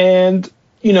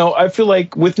you know, I feel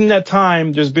like within that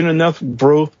time, there's been enough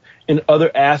growth in other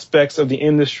aspects of the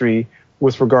industry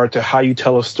with regard to how you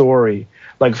tell a story.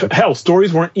 Like, hell,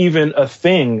 stories weren't even a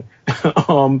thing,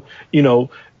 you know,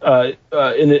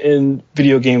 in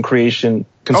video game creation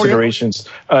considerations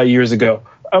years ago.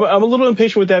 I'm a little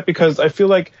impatient with that because I feel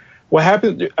like what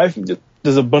happened, I think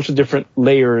there's a bunch of different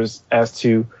layers as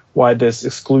to why this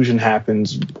exclusion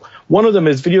happens. One of them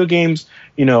is video games,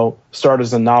 start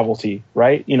as a novelty,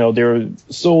 right? They're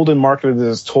sold and marketed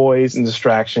as toys and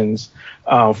distractions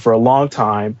for a long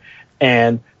time.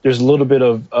 And there's a little bit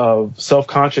of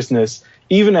self-consciousness,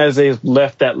 even as they've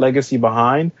left that legacy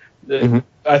behind. Mm-hmm.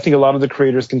 I think a lot of the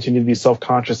creators continue to be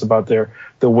self-conscious about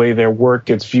the way their work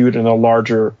gets viewed in a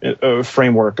larger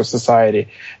framework of society.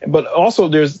 But also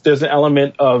there's an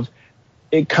element of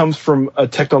it comes from a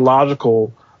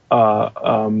technological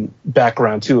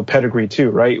background too, a pedigree too,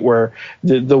 right? Where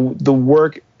the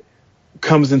work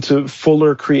comes into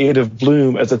fuller creative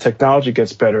bloom as the technology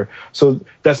gets better. So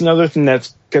that's another thing that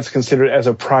gets considered as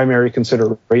a primary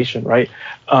consideration, right?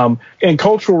 And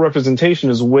cultural representation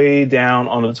is way down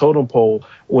on the totem pole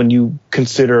when you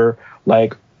consider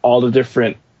like all the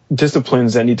different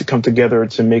disciplines that need to come together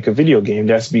to make a video game.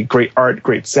 There has to be great art,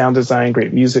 great sound design,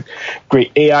 great music,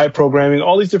 great AI programming,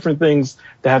 all these different things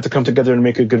that have to come together to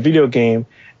make a good video game.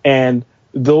 And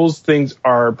those things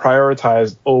are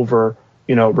prioritized over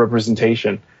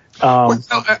representation.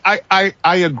 I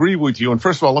agree with you. And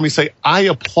first of all, let me say I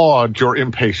applaud your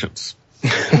impatience.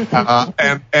 And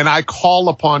I call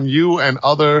upon you and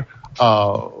other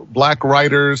Black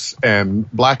writers and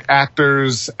Black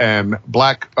actors and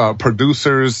Black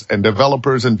producers and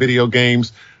developers in video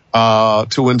games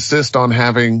to insist on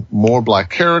having more Black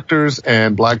characters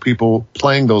and Black people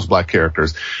playing those Black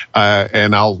characters.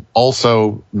 And I'll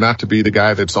also, not to be the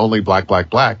guy that's only Black,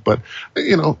 but,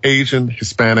 Asian,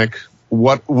 Hispanic,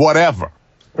 whatever.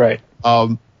 Right.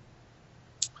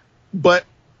 But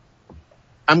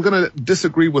I'm going to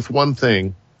disagree with one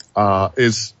thing,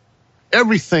 is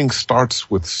everything starts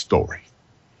with story.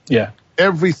 Yeah.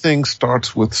 Everything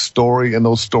starts with story, and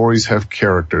those stories have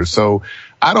characters. So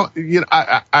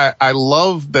I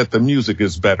love that the music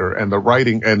is better and the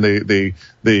writing and the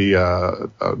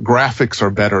graphics are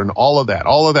better and all of that.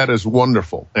 All of that is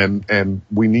wonderful, and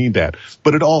we need that.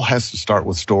 But it all has to start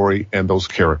with story and those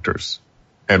characters,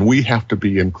 and we have to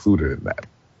be included in that.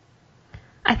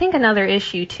 I think another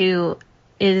issue too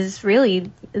is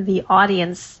really the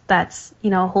audience that's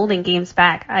holding games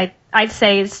back. I'd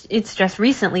say it's just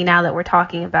recently now that we're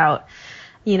talking about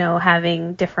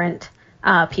having different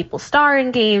people star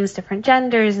in games, different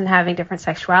genders, and having different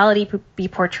sexuality be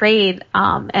portrayed.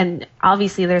 And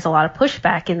obviously there's a lot of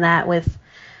pushback in that with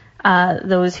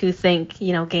those who think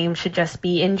games should just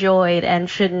be enjoyed and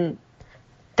shouldn't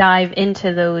dive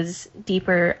into those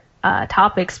deeper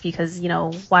topics because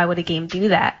why would a game do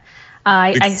that?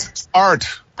 It's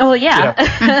art. Oh,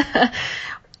 yeah.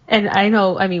 And I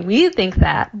know, we think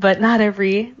that, but not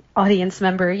every audience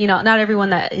member, not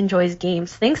everyone that enjoys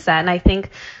games thinks that. And I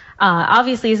think,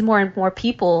 obviously, as more and more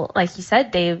people, like you said,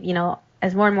 Dave,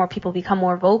 as more and more people become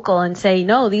more vocal and say,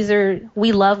 no,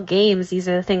 we love games. These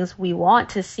are the things we want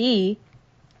to see,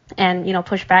 and,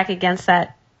 push back against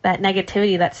that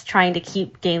negativity that's trying to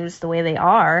keep games the way they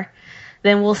are,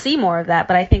 then we'll see more of that.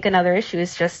 But I think another issue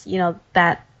is just,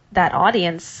 that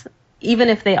audience, even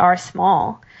if they are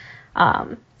small,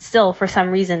 still for some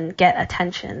reason get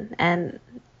attention and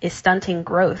is stunting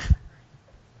growth.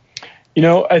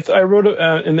 I wrote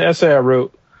in the essay I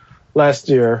wrote last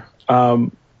year,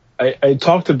 I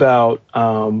talked about,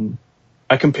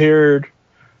 I compared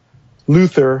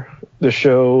Luther, the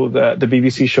show, the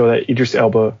BBC show that Idris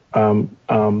Elba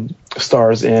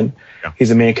stars in. Yeah.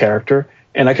 He's a main character.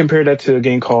 And I compared that to a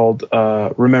game called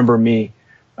Remember Me,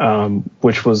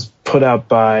 which was put out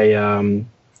by,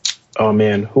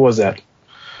 who was that?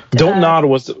 Don't Nod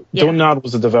was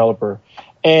the developer.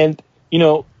 And,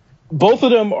 both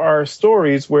of them are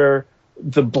stories where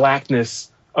the Blackness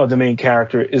of the main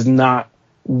character is not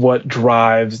what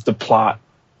drives the plot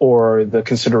or the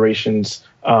considerations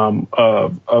of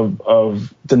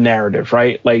the narrative,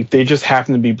 right? Like, they just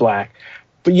happen to be Black.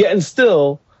 But yet and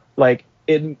still, like,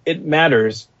 it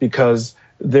matters because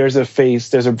there's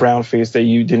a brown face that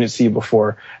you didn't see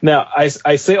before. Now, I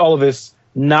say all of this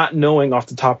not knowing off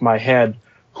the top of my head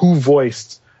who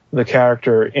voiced the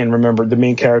character in the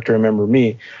main character in Remember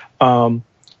Me.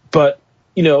 But,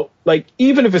 like,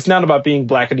 even if it's not about being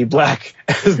blackety black,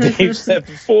 as Dave said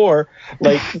before,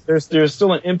 like, there's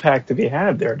still an impact to be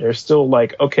had there. There's still,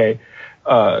 like, okay,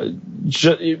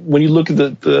 when you look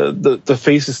at the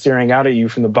faces staring out at you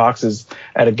from the boxes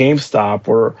at a GameStop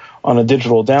or on a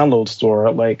digital download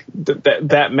store, like,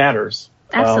 that matters.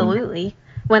 Absolutely.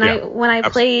 When I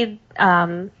played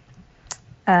The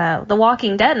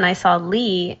Walking Dead and I saw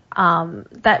Lee,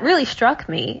 that really struck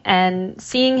me. And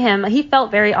seeing him, he felt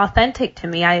very authentic to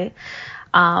me.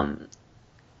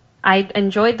 I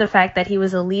enjoyed the fact that he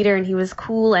was a leader and he was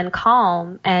cool and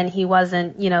calm, and he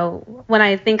wasn't, when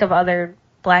I think of other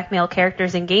black male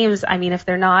characters in games, I mean, if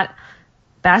they're not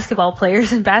basketball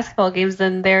players in basketball games,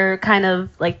 then they're kind of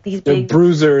like these big... They're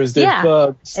bruisers, they're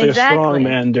thugs, they're exactly.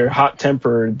 strongmen, they're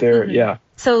hot-tempered, they're,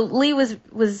 So Lee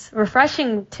was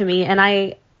refreshing to me,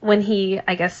 and when he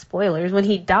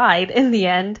died in the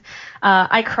end,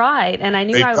 I cried, and I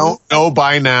knew they don't know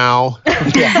by now.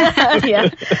 Yeah.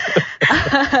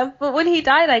 But when he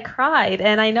died, I cried,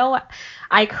 and I know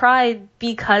I cried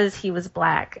because he was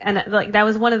black, and that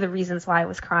was one of the reasons why I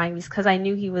was crying, because I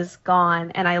knew he was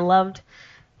gone, and I loved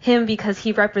him because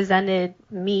he represented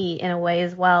me in a way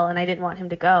as well, and I didn't want him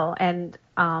to go. And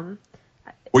well,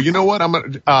 you know what?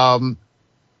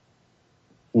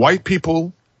 White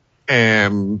people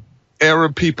and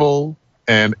Arab people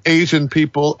and Asian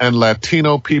people and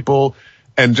Latino people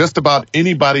and just about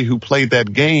anybody who played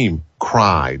that game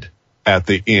cried at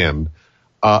the end.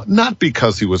 Not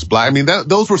because he was black. I mean,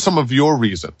 those were some of your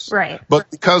reasons. Right.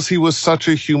 But because he was such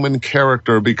a human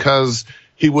character, because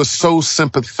he was so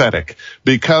sympathetic,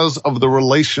 because of the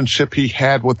relationship he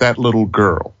had with that little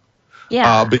girl.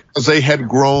 Yeah. Because they had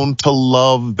grown to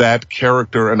love that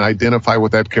character and identify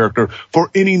with that character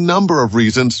for any number of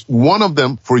reasons. One of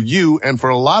them, for you and for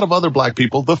a lot of other black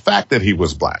people, the fact that he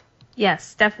was black.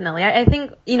 Yes, definitely. I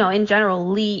think, in general,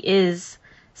 Lee is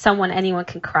someone anyone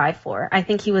can cry for. I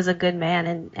think he was a good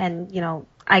man, and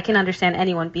I can understand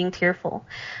anyone being tearful.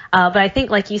 But I think,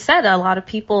 like you said, a lot of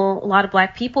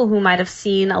black people who might have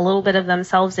seen a little bit of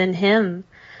themselves in him,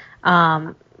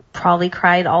 probably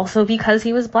cried also because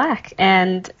he was black.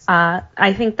 And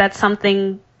I think that's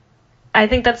something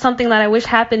that I wish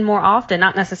happened more often,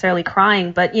 not necessarily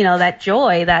crying, but that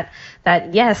joy that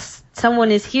yes,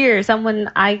 someone is here, someone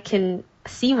I can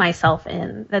see myself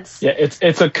in. That's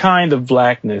it's a kind of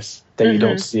blackness that you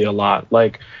don't see a lot.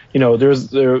 Like,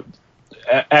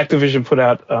 Activision put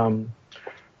out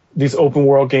these open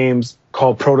world games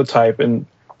called Prototype, and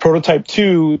Prototype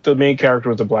 2, the main character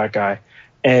was a black guy.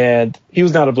 And he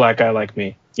was not a black guy like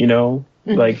me,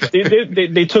 like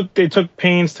they took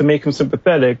pains to make him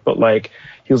sympathetic, but like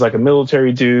he was like a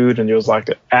military dude, and there was like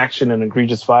action and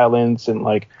egregious violence, and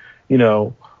like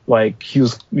he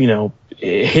was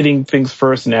hitting things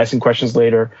first and asking questions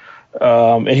later,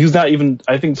 and he was not even,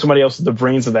 I think somebody else was the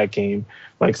brains of that game,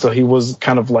 like, so he was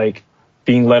kind of like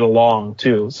being led along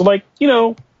too. So like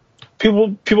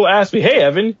people ask me, hey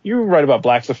Evan, you write about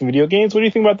black stuff in video games, what do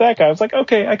you think about that guy? I was like,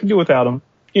 okay, I can do without him.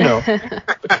 And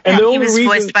the only he was reason,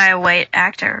 voiced by a white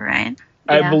actor, right?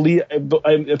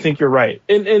 I think you're right.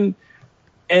 And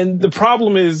the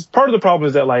problem is, part of the problem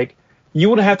is that like you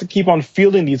would have to keep on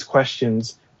fielding these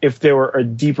questions if there were a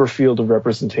deeper field of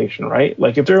representation, right?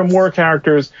 Like if there are more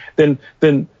characters, then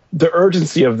the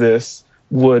urgency of this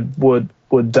would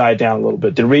die down a little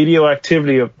bit. The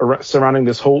radioactivity surrounding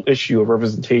this whole issue of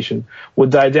representation would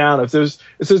die down if there's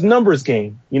numbers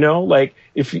game, like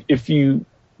if you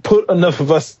put enough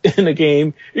of us in a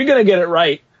game, you're going to get it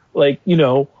right. Like,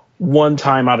 1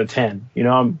 time out of 10,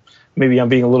 I'm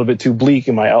being a little bit too bleak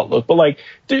in my outlook, but like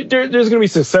there's going to be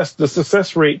success. The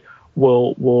success rate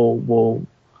will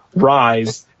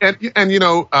rise. And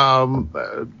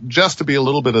just to be a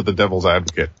little bit of the devil's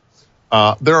advocate,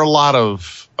 there are a lot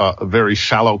of very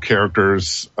shallow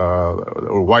characters,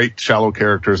 or white shallow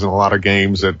characters in a lot of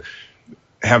games that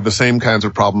have the same kinds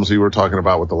of problems you were talking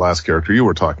about with the last character you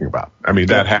were talking about. I mean,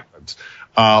 that happens.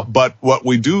 But what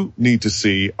we do need to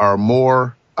see are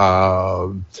more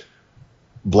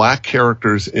black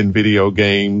characters in video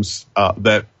games,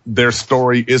 that their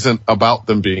story isn't about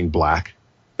them being black.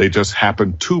 They just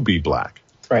happen to be black.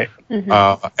 Right.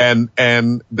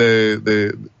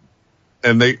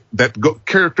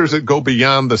 Characters that go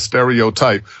beyond the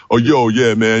stereotype. Oh,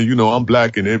 yeah, man, I'm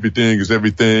black and everything is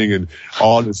everything, and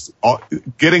all this,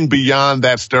 getting beyond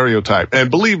that stereotype. And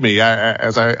believe me,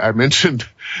 as I mentioned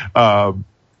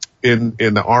in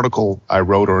the article I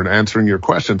wrote, or in answering your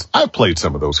questions, I've played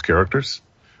some of those characters,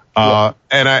 and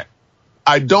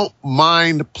I don't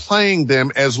mind playing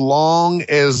them as long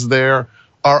as there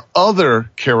are other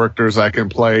characters I can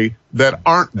play that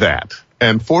aren't that.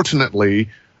 And fortunately,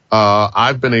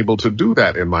 I've been able to do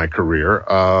that in my career,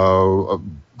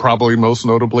 probably most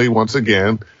notably, once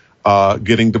again,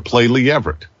 getting to play Lee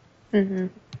Everett. Mm-hmm.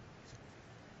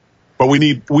 But we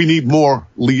need more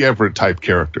Lee Everett type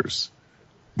characters,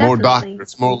 more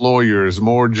doctors, more lawyers,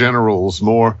 more generals,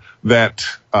 more that.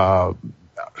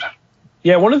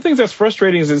 Yeah, one of the things that's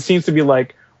frustrating is it seems to be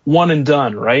like one and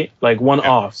done, right? Like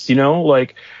one-offs,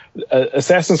 like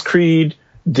Assassin's Creed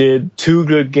did 2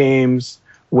 good games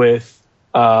with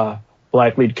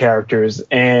black lead characters,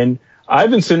 and I've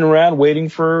been sitting around waiting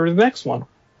for the next one,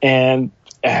 and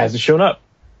it hasn't shown up.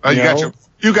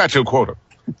 You got your quota.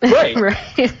 Right.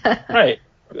 Right.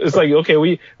 It's like, okay,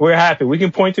 we're happy. We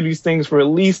can point to these things for at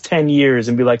least 10 years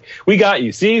and be like, we got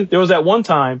you. See, there was that one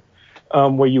time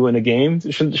where you were in a game.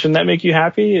 Shouldn't that make you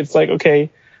happy? It's like, okay,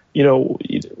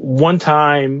 one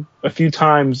time, a few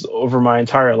times over my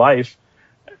entire life,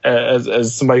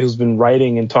 as somebody who's been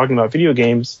writing and talking about video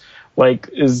games, like,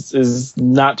 is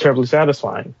not terribly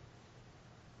satisfying.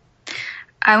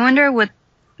 I wonder what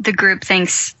the group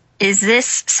thinks. Is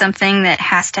this something that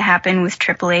has to happen with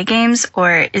AAA games,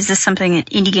 or is this something that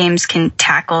indie games can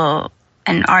tackle,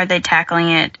 and are they tackling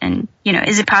it? And,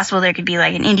 is it possible there could be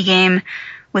like an indie game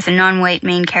with a non-white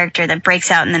main character that breaks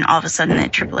out, and then all of a sudden the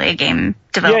AAA game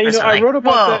developers are like,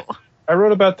 whoa. I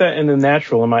wrote about that in The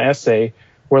Natural in my essay,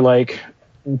 where like,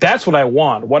 that's what I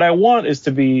want. What I want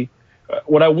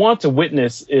to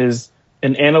witness is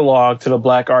an analog to the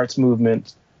Black Arts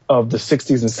movement of the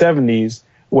 60s and 70s,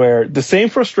 where the same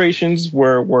frustrations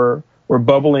were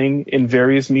bubbling in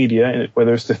various media,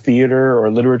 whether it's the theater or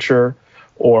literature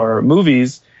or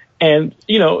movies. And,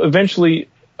 eventually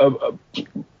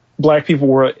Black people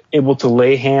were able to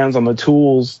lay hands on the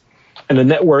tools and the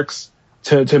networks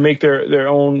to make their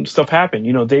own stuff happen.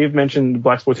 Dave mentioned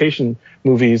blaxploitation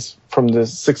movies from the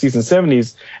 60s and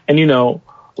 70s. And,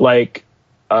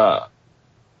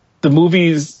 the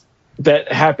movies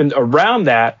that happened around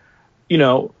that,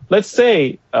 let's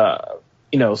say,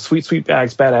 Sweet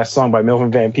Sweetback's Badass Song by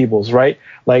Melvin Van Peebles, right?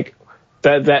 Like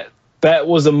that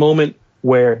was a moment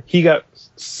where he got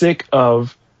sick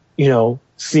of,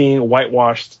 seeing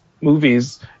whitewashed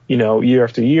movies, year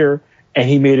after year, and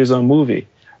he made his own movie.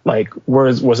 Like,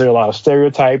 was there a lot of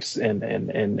stereotypes and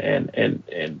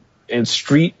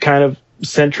street kind of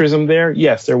centrism there?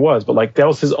 Yes, there was, but like that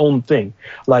was his own thing.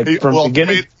 Like from the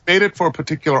beginning, made it for a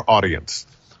particular audience.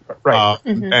 Right.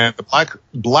 And the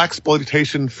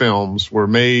blaxploitation films were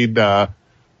made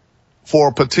for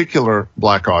a particular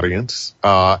Black audience,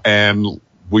 and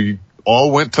we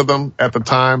all went to them at the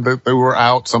time that they were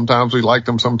out. Sometimes we liked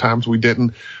them, sometimes we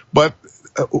didn't. But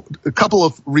a couple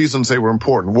of reasons they were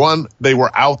important. One, they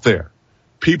were out there.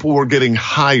 People were getting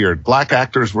hired. Black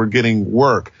actors were getting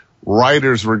work.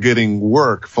 Writers were getting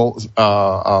work.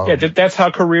 That's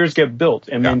how careers get built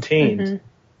and maintained.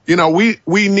 Mm-hmm.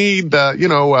 We need,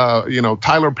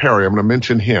 Tyler Perry. I'm going to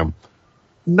mention him.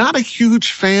 Not a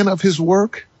huge fan of his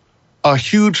work. A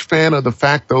huge fan of the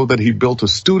fact, though, that he built a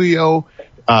studio.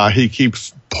 He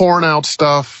keeps pouring out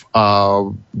stuff,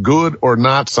 good or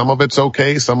not. Some of it's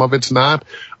okay, some of it's not.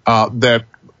 That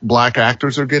Black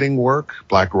actors are getting work.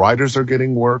 Black writers are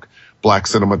getting work. Black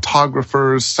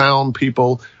cinematographers, sound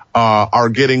people are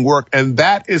getting work. And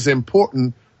that is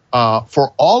important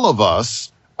for all of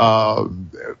us.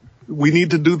 We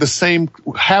need to do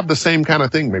have the same kind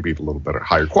of thing, maybe a little better,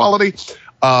 higher quality,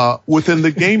 within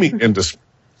the gaming industry.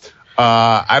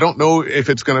 I don't know if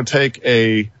it's going to take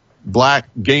a Black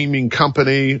gaming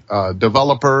company,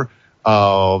 developer,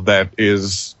 that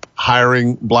is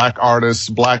hiring Black artists,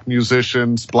 Black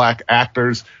musicians, Black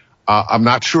actors. I'm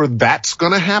not sure that's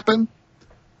going to happen.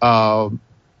 But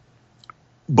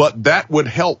that would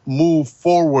help move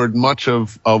forward much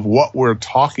of what we're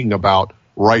talking about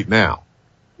right now.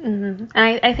 Mm-hmm.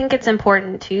 I think it's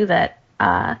important, too, that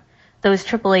those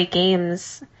AAA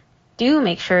games do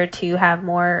make sure to have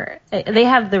more. They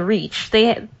have the reach.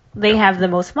 They have the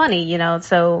most money,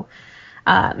 so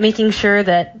making sure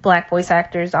that Black voice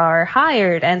actors are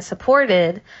hired and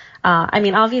supported.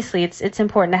 Obviously, it's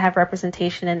important to have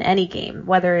representation in any game,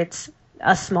 whether it's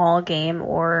a small game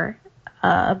or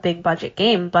a big budget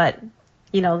game, but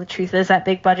the truth is that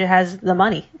big budget has the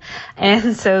money,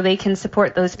 and so they can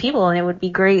support those people. And it would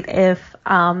be great if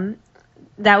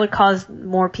that would cause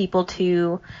more people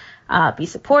to be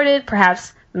supported.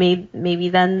 Perhaps maybe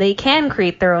then they can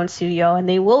create their own studio and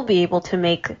they will be able to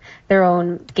make their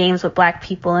own games with Black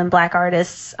people and Black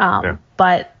artists.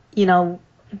 But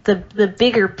the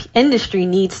bigger industry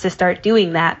needs to start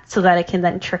doing that so that it can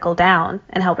then trickle down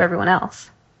and help everyone else.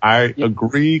 I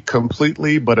agree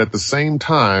completely, but at the same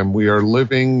time, we are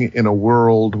living in a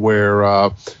world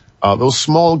where those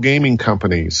small gaming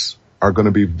companies are going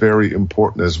to be very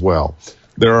important as well.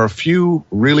 There are a few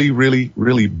really, really,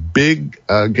 really big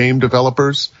game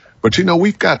developers, but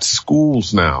we've got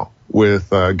schools now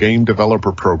with game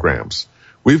developer programs.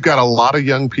 We've got a lot of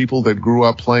young people that grew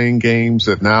up playing games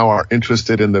that now are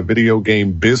interested in the video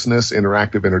game business,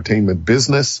 interactive entertainment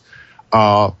business,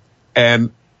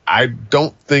 and I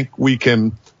don't think we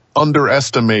can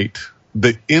underestimate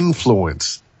the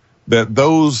influence that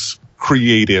those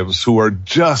creatives who are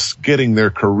just getting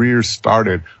their careers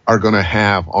started are going to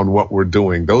have on what we're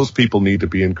doing. Those people need to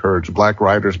be encouraged. Black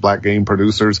writers, black game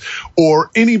producers, or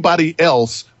anybody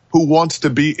else who wants to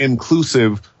be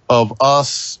inclusive of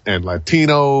us and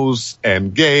Latinos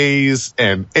and gays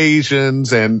and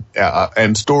Asians and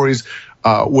stories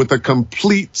with a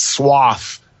complete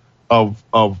swath of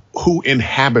who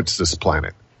inhabits this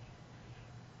planet.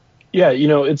 Yeah,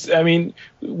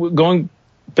 going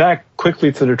back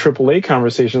quickly to the AAA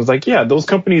conversations, those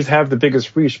companies have the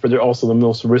biggest reach, but they're also the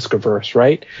most risk averse,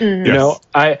 right? Yes.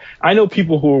 I know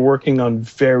people who are working on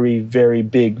very, very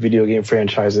big video game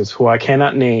franchises who I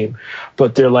cannot name,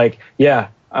 but they're like,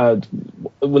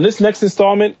 when this next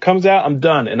installment comes out, I'm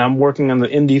done, and I'm working on the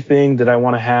indie thing that I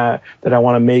want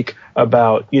to make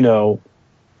about,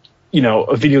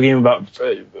 a video game about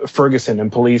Ferguson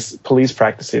and police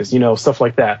practices, stuff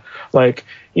like that.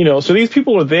 So these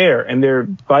people are there and they're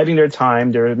biding their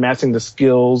time. They're amassing the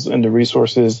skills and the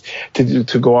resources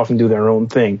to go off and do their own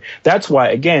thing. That's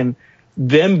why, again,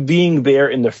 them being there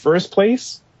in the first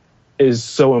place is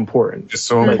so important. It's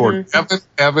so important.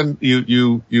 Evan,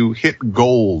 you hit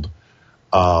gold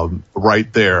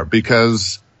right there,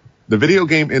 because the video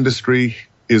game industry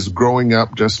is growing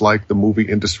up just like the movie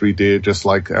industry did, just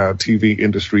like TV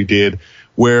industry did,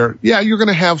 where, you're going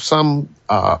to have some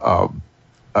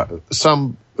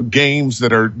games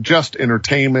that are just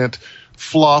entertainment,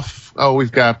 fluff.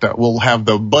 We'll have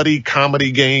the buddy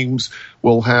comedy games.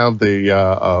 We'll have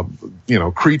the,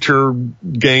 creature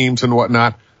games and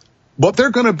whatnot. But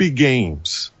they're going to be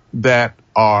games that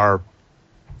are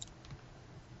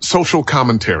social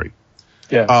commentary.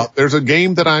 Yeah. There's a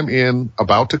game that I'm in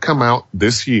about to come out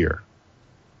this year,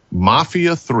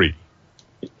 Mafia 3.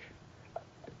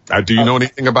 Do you know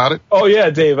anything about it? Oh yeah,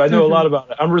 Dave, I know a lot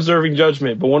about it. I'm reserving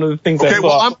judgment, but one of the things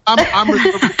I'm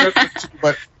reserving judgment too,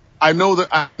 but I know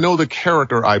the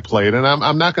character I played, and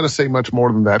I'm not going to say much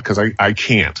more than that because I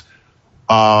can't.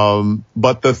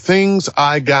 But the things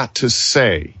I got to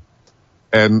say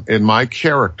and in my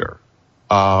character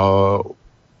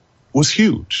was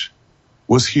huge.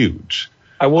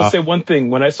 I will say one thing.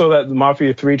 When I saw that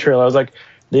Mafia 3 trailer, I was like,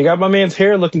 they got my man's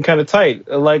hair looking kind of tight.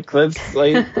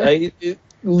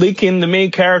 Lincoln, the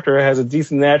main character, has a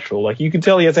decent natural. You can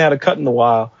tell he hasn't had a cut in a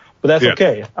while, but that's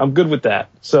okay. I'm good with that.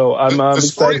 So I'm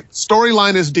excited.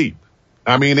 Storyline is deep.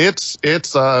 I mean, it's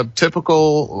a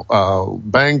typical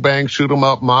bang bang shoot 'em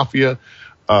up mafia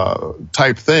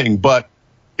type thing, but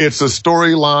it's a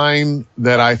storyline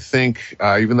that I think,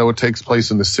 even though it takes place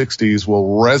in the 60s,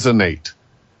 will resonate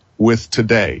with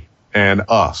today and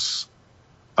us.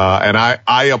 And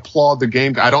I applaud the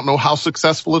game. I don't know how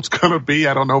successful it's going to be.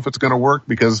 I don't know if it's going to work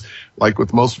because, like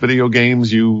with most video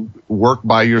games, you work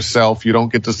by yourself. You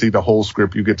don't get to see the whole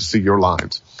script. You get to see your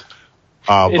lines.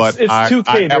 But it's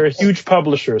 2K. They're a huge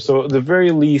publisher. So at the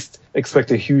very least, expect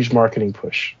a huge marketing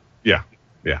push. Yeah.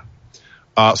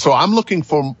 So I'm looking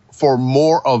for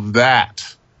more of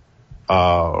that.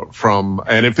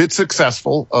 And if it's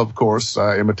successful, of course,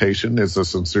 imitation is the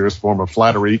sincerest form of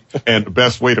flattery and the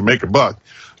best way to make a buck.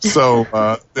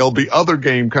 So there'll be other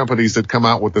game companies that come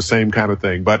out with the same kind of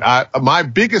thing. But my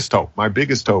biggest hope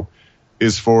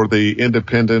is for the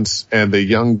independents and the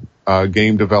young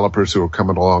game developers who are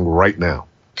coming along right now.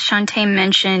 Shantae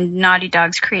mentioned Naughty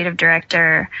Dog's creative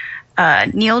director,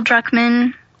 Neil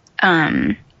Druckmann,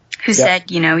 who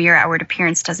said, your outward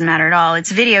appearance doesn't matter at all.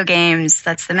 It's video games.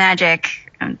 That's the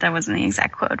magic. That wasn't the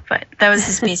exact quote, but that was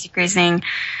his basic reasoning.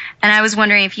 And I was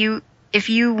wondering if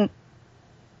you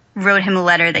wrote him a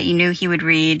letter that you knew he would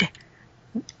read,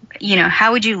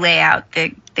 how would you lay out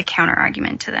the counter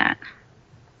argument to that?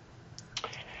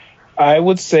 I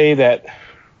would say that,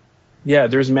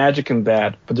 there's magic in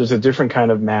that, but there's a different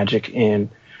kind of magic in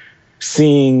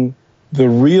seeing the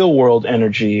real world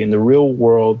energy and the real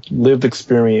world lived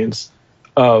experience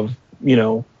of,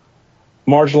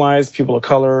 marginalized people of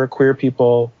color, queer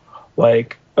people,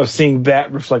 of seeing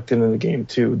that reflected in the game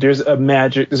too. There's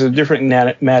a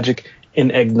different magic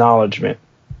in acknowledgement.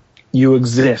 You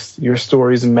exist. Your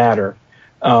stories matter.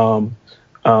 You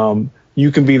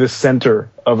can be the center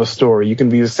of a story. You can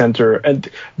be the center and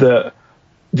the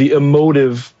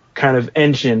emotive kind of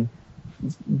engine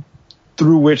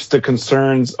through which the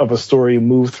concerns of a story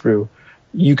move through.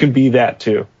 You can be that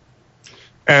too.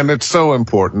 And it's so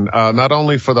important, not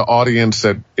only for the audience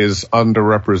that is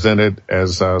underrepresented,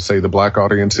 as say the black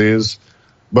audience is,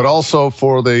 but also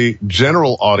for the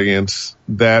general audience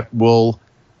that will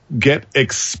get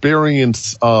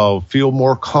experience of, feel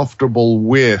more comfortable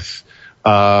with,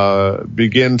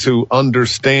 begin to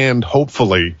understand,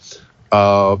 hopefully,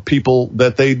 people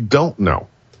that they don't know.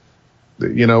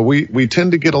 we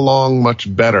tend to get along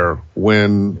much better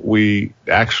when we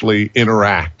actually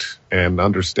interact and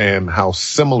understand how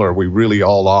similar we really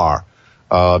all are,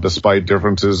 despite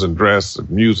differences in dress and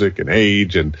music and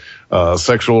age and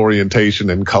sexual orientation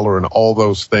and color and all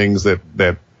those things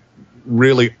that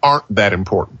really aren't that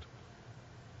important.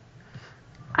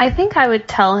 I think I would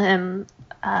tell him,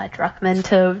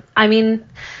 Druckmann,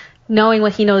 knowing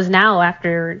what he knows now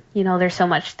after,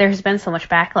 there's been so much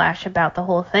backlash about the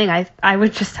whole thing, I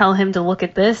would just tell him to look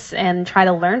at this and try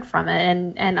to learn from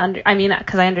it.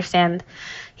 Because I understand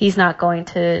he's not going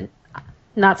to,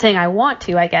 not saying I want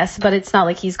to, I guess, but it's not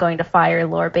like he's going to fire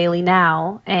Laura Bailey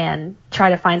now and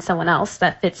try to find someone else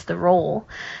that fits the role.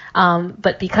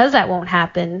 But because that won't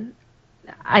happen,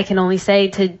 I can only say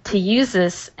to use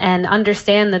this and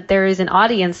understand that there is an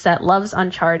audience that loves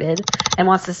Uncharted and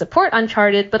wants to support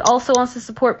Uncharted, but also wants to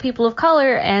support people of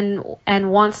color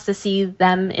and wants to see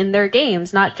them in their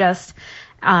games, not just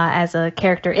as a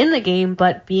character in the game,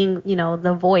 but being,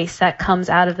 the voice that comes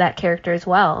out of that character as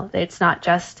well. It's not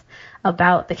just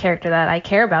about the character that I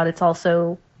care about. It's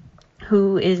also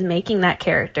who is making that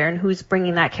character and who's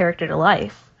bringing that character to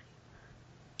life.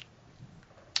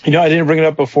 I didn't bring it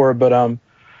up before, but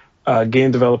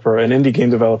game developer, an indie game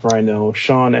developer I know,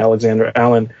 Sean Alexander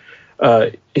Allen,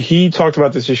 he talked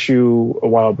about this issue a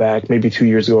while back, maybe 2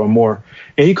 years ago or more,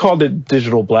 and he called it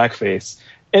digital blackface.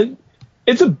 And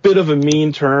it's a bit of a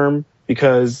mean term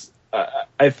because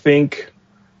I think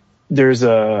there's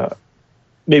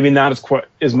maybe not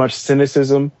as much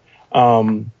cynicism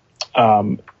in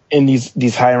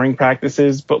these hiring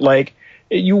practices, but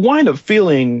you wind up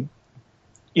feeling,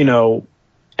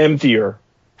 emptier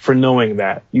for knowing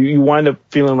that. You wind up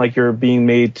feeling like you're being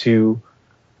made to,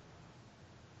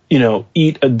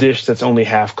 eat a dish that's only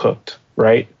half cooked,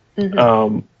 right?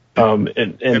 Mm-hmm.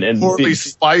 And poorly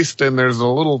spiced, and there's a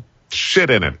little shit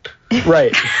in it.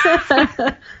 Right.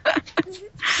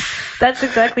 That's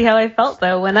exactly how I felt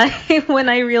though when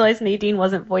I realized Nadine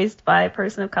wasn't voiced by a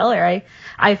person of color.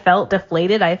 I felt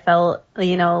deflated. I felt,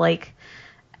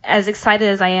 as excited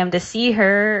as I am to see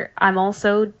her, I'm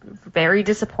also very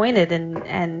disappointed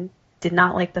and did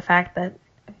not like the fact that,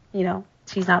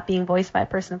 she's not being voiced by a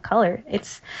person of color.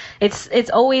 It's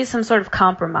always some sort of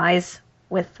compromise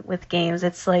with games.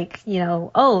 It's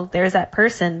there's that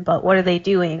person, but what are they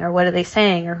doing or what are they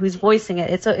saying or who's voicing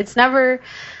it? It's never,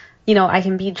 I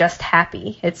can be just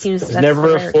happy. It seems it's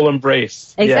never a full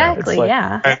embrace. Exactly.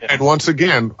 Yeah. And once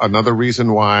again, another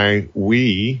reason why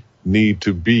we need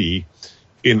to be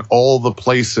in all the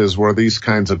places where these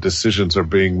kinds of decisions are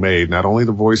being made, not only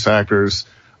the voice actors,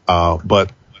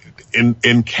 but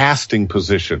in casting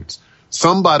positions.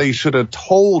 Somebody should have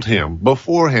told him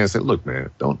beforehand, said, look,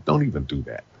 man, don't even do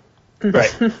that.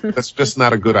 Right. That's just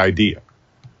not a good idea.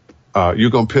 You're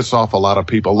going to piss off a lot of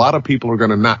people. A lot of people are going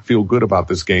to not feel good about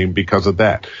this game because of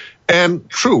that. And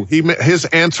true, his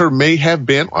answer may have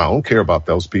been, I don't care about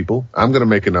those people. I'm going to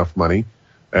make enough money.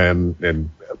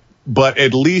 But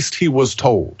at least he was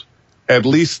told. At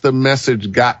least the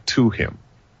message got to him.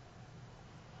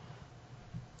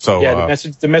 So yeah, the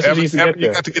message needs to get there.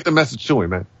 You got to get the message to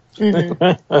him, man.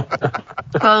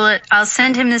 Mm-hmm. Well, I'll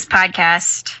send him this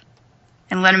podcast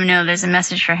and let him know there's a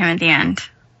message for him at the end.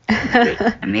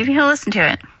 And maybe he'll listen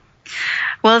to it.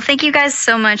 Well, thank you guys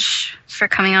so much for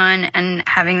coming on and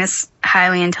having this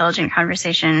highly intelligent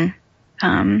conversation.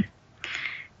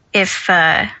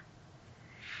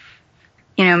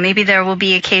 Maybe there will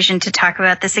be occasion to talk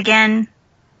about this again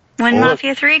when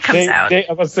Mafia 3 comes out. I was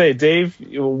going to say, Dave,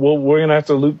 we're going to have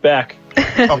to loop back.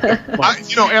 Okay.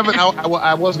 Evan,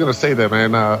 I was going to say that,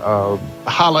 man.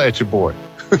 Holla at your boy.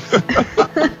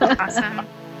 Awesome.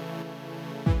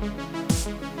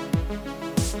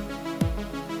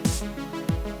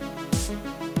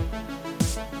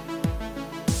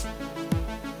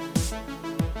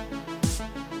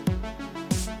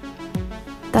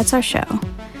 That's our show.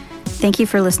 Thank you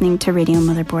for listening to Radio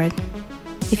Motherboard.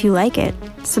 If you like it,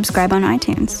 subscribe on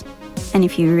iTunes. And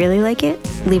if you really like it,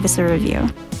 leave us a review.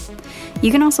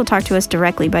 You can also talk to us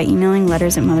directly by emailing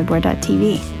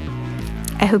letters@motherboard.tv.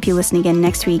 I hope you listen again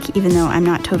next week, even though I'm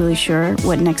not totally sure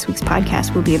what next week's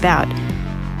podcast will be about.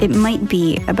 It might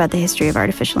be about the history of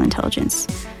artificial intelligence,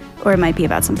 or it might be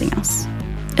about something else.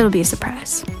 It'll be a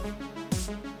surprise.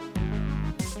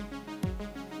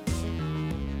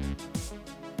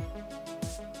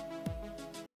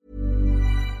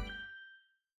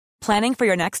 Planning for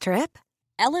your next trip?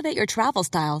 Elevate your travel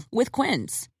style with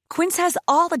Quince. Quince has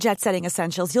all the jet-setting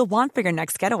essentials you'll want for your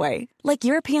next getaway, like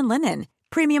European linen,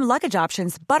 premium luggage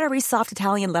options, buttery soft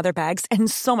Italian leather bags,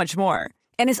 and so much more.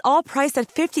 And is all priced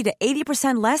at 50 to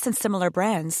 80% less than similar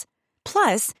brands.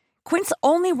 Plus, Quince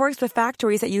only works with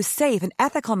factories that use safe and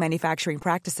ethical manufacturing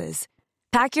practices.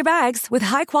 Pack your bags with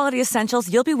high-quality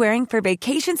essentials you'll be wearing for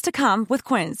vacations to come with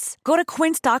Quince. Go to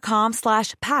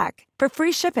quince.com/pack for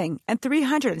free shipping and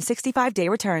 365-day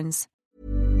returns.